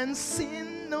 go and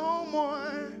sin no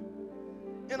more.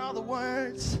 In other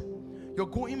words, you're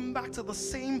going back to the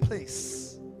same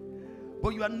place, but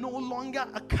you are no longer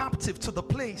a captive to the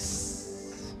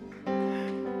place.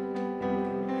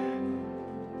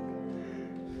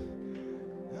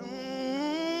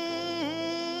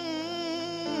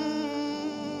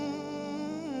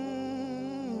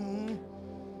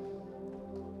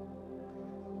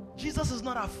 Jesus is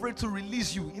not afraid to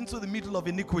release you into the middle of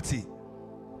iniquity.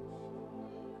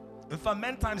 In fact,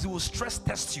 many times he will stress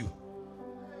test you.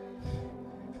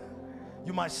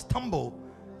 You might stumble,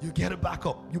 you get it back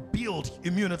up. You build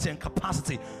immunity and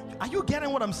capacity. Are you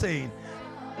getting what I'm saying?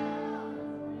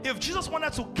 If Jesus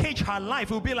wanted to cage her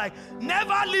life, it would be like,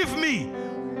 never leave me.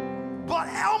 But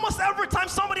almost every time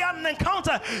somebody had an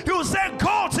encounter, he would say,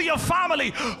 go to your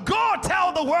family, go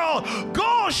tell the world,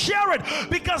 go share it,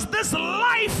 because this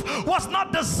life was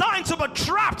not designed to be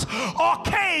trapped or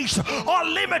caged or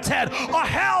limited or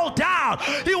held down.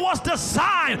 It was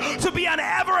designed to be an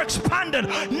ever-expanding,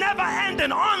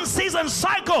 never-ending, unceasing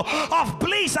cycle of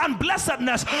bliss and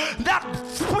blessedness that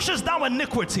pushes down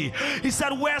iniquity. He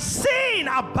said, where sin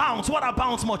abounds, what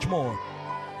abounds much more?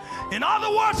 In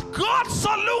other words, God's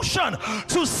solution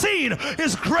to sin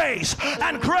is grace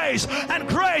and grace and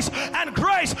grace and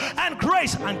grace and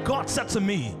grace. And God said to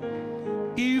me,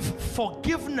 if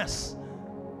forgiveness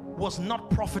was not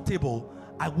profitable,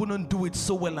 I wouldn't do it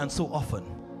so well and so often.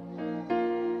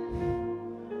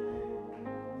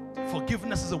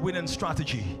 Forgiveness is a winning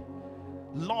strategy.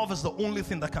 Love is the only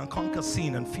thing that can conquer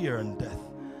sin and fear and death.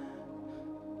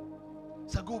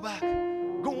 So go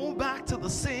back to the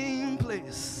same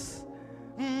place.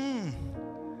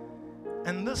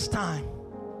 And this time,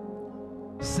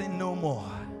 sin no more,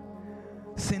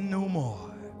 sin no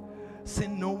more,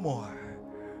 sin no more,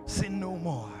 Sin no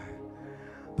more.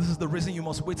 This is the reason you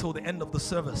must wait till the end of the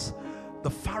service. The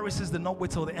Pharisees did not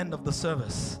wait till the end of the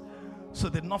service, so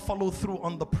they did not follow through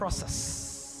on the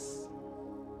process.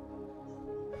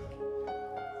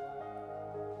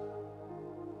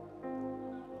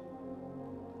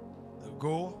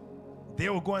 They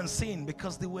will go and sin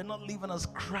because they were not living as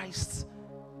Christ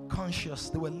conscious.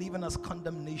 They were living as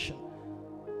condemnation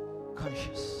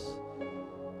conscious.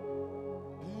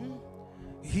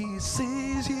 He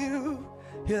sees you,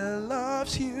 he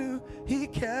loves you, he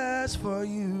cares for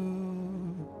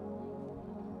you.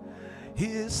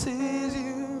 He sees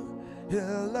you, he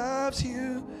loves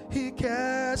you, he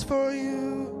cares for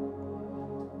you.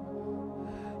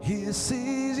 He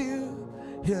sees you,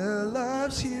 he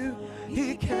loves you,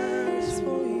 he cares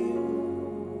for you.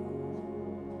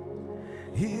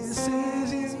 He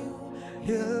sees you,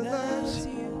 he loves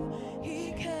you,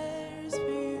 he cares for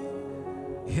you.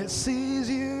 He sees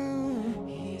you,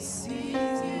 he sees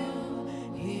you,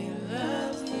 he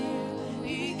loves you,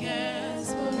 he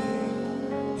cares for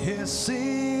you. He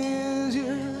sees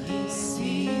you, he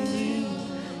sees you,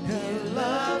 he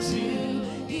loves you,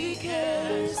 he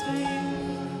cares for you.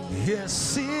 He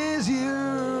sees you,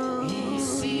 he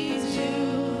sees you,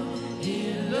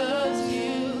 he loves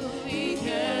you, he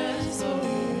cares for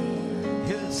you.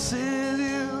 He sees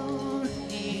you,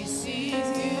 he sees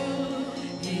you,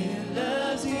 he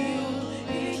loves you,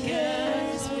 he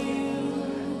cares for you.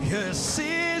 He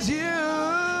sees you,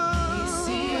 he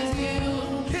sees you,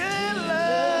 he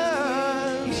loves,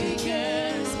 he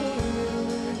cares for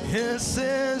you.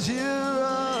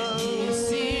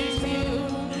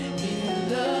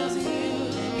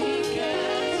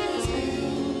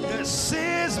 He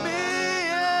sees you.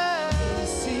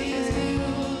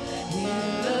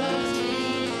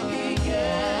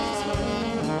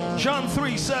 John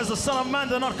 3 says the Son of Man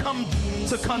did not come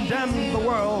to condemn the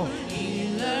world. He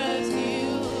loves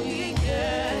you, he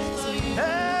cares for you.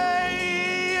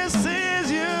 Hey, he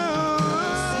sees you,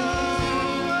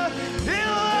 he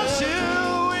loves you,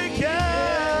 he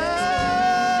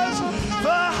cares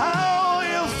for how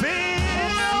you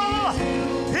feel.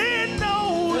 He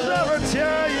knows every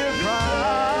tear you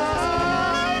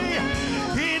cry.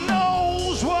 He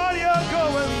knows what you're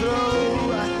going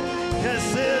through. He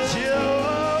sees you.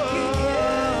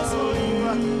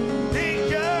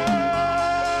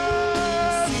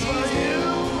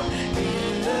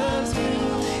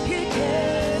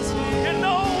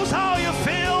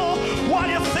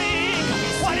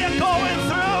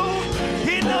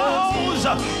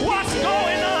 What's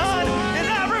going on in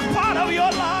every part of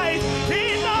your life?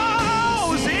 He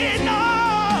knows, he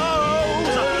knows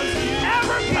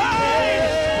every pain,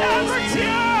 every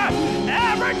tear,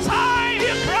 every time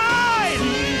you cried,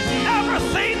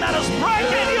 everything that is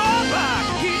breaking your back.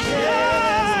 He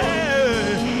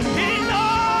knows.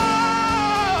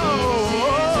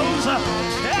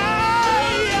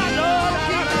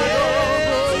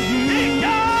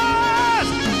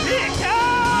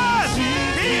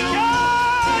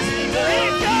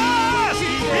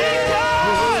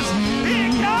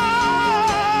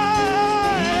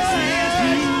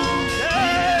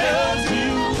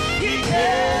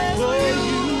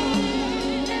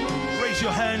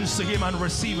 To him and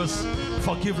receive his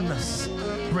forgiveness,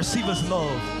 receive his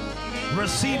love,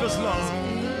 receive his love,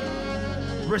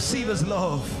 receive his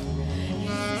love,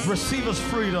 receive his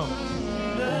freedom.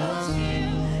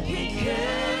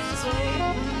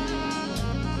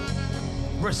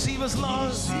 Receive his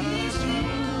love. He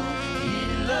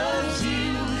loves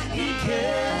you, he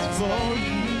cares for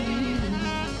you.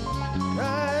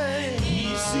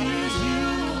 He sees you,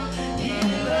 he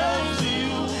loves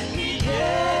you, he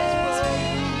cares.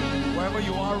 Wherever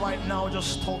you are right now,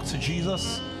 just talk to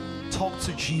Jesus. Talk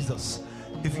to Jesus.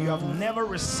 If you have never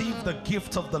received the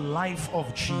gift of the life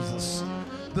of Jesus,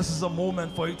 this is a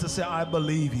moment for you to say, I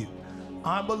believe you.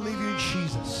 I believe you,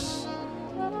 Jesus.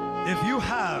 If you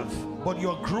have, but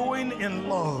you're growing in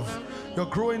love, you're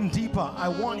growing deeper, I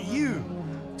want you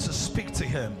to speak to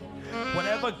him.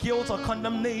 Whatever guilt or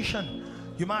condemnation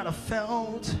you might have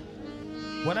felt,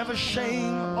 whatever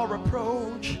shame or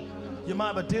reproach you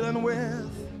might be dealing with,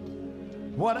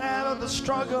 whatever the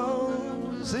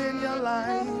struggles in your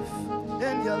life,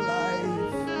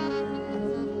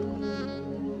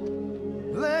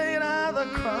 lay it at the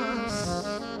cross,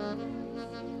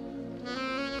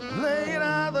 lay it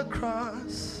at the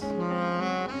cross.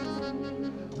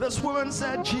 This woman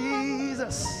said,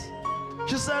 Jesus.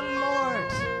 She said,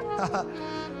 Lord.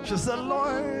 She said,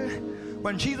 Lord.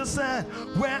 When Jesus said,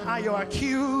 where are your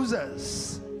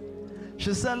accusers?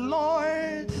 She said,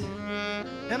 Lord.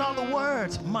 In other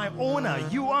words, my owner,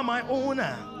 you are my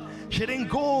owner. She didn't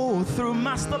go through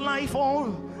Master Life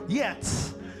all yet,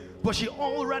 but she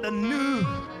already knew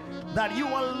that you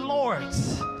are Lord.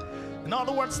 In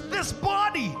other words, this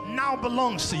body now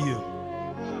belongs to you.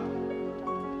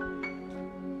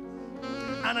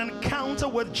 An encounter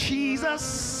with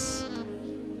Jesus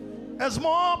is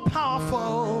more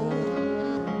powerful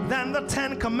than the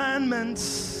 10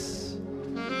 Commandments.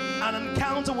 An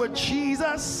encounter with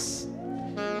Jesus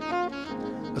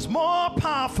is more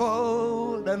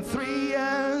powerful than 3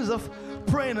 years of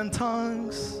praying in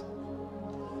tongues.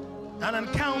 An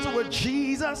encounter with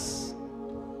Jesus,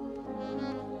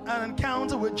 an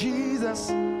encounter with Jesus,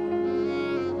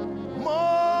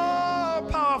 more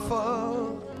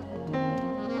powerful,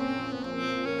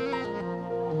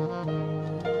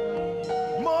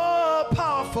 more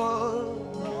powerful,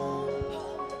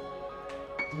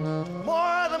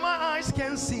 more than my eyes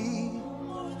can see,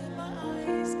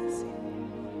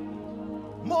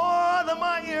 more than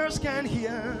my ears can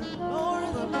hear.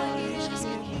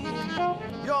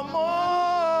 You're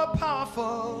more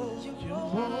powerful.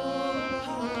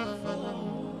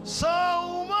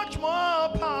 So much more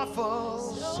powerful.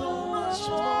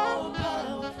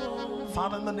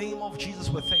 Father, in the name of Jesus,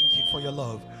 we thank you for your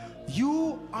love.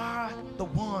 You are the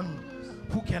one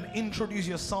who can introduce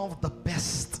yourself the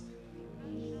best.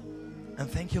 And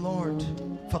thank you, Lord,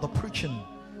 for the preaching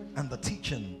and the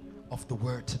teaching of the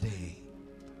word today.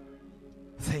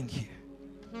 Thank you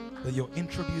that you're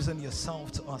introducing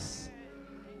yourself to us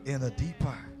in a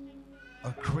deeper,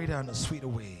 a greater, and a sweeter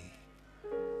way.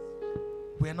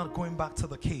 We're not going back to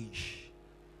the cage.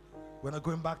 We're not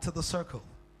going back to the circle.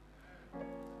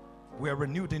 We are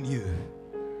renewed in you.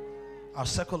 Our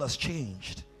circle has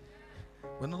changed.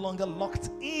 We're no longer locked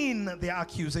in the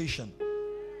accusation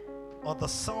or the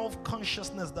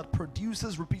self-consciousness that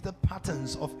produces repeated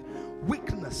patterns of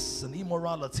weakness and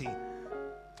immorality.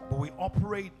 But we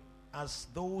operate as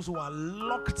those who are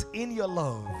locked in your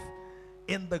love,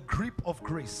 in the grip of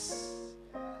grace,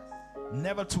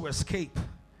 never to escape,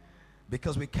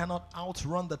 because we cannot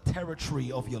outrun the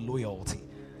territory of your loyalty.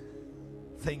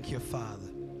 Thank you, Father.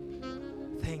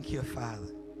 Thank you, Father.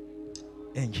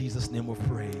 In Jesus' name we've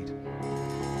prayed.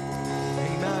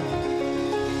 Amen.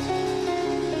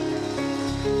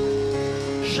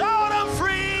 Shout, I'm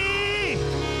free.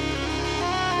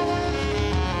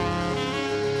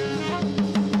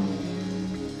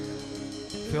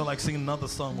 Feel like singing another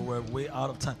song, but we're way out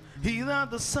of time. He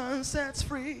that the Son sets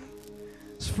free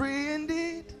is free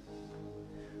indeed.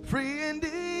 Free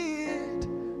indeed.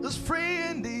 Is free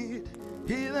indeed.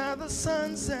 He that the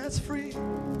Son sets free.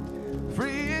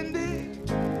 Free indeed.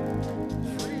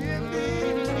 Free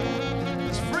indeed.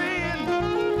 Is free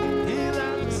indeed. He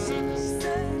that the Son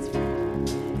sets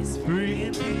free is free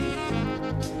indeed.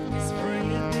 Is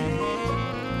free indeed.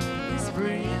 Is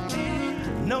free indeed.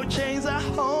 No chains are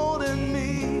holding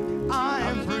me. I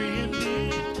am free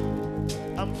indeed.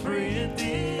 I'm free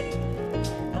indeed.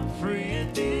 I'm free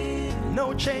indeed.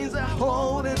 No chains are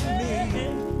holding me.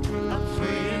 I'm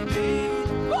free indeed.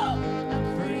 I'm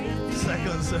free indeed.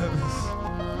 Second service.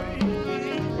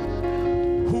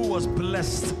 Who was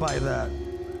blessed by that?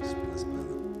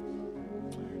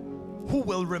 Who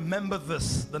will remember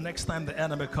this the next time the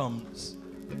enemy comes?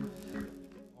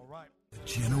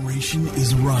 Generation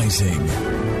is rising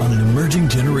on an emerging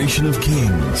generation of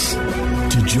kings.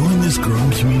 To join this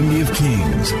growing community of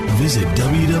kings, visit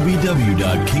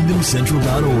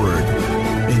www.kingdomcentral.org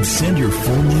and send your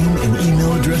full name and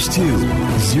email address to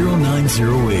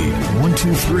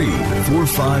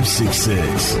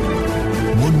 0908-123-4566.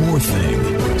 One more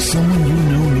thing, someone you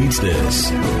know needs this.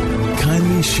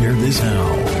 Kindly share this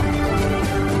now.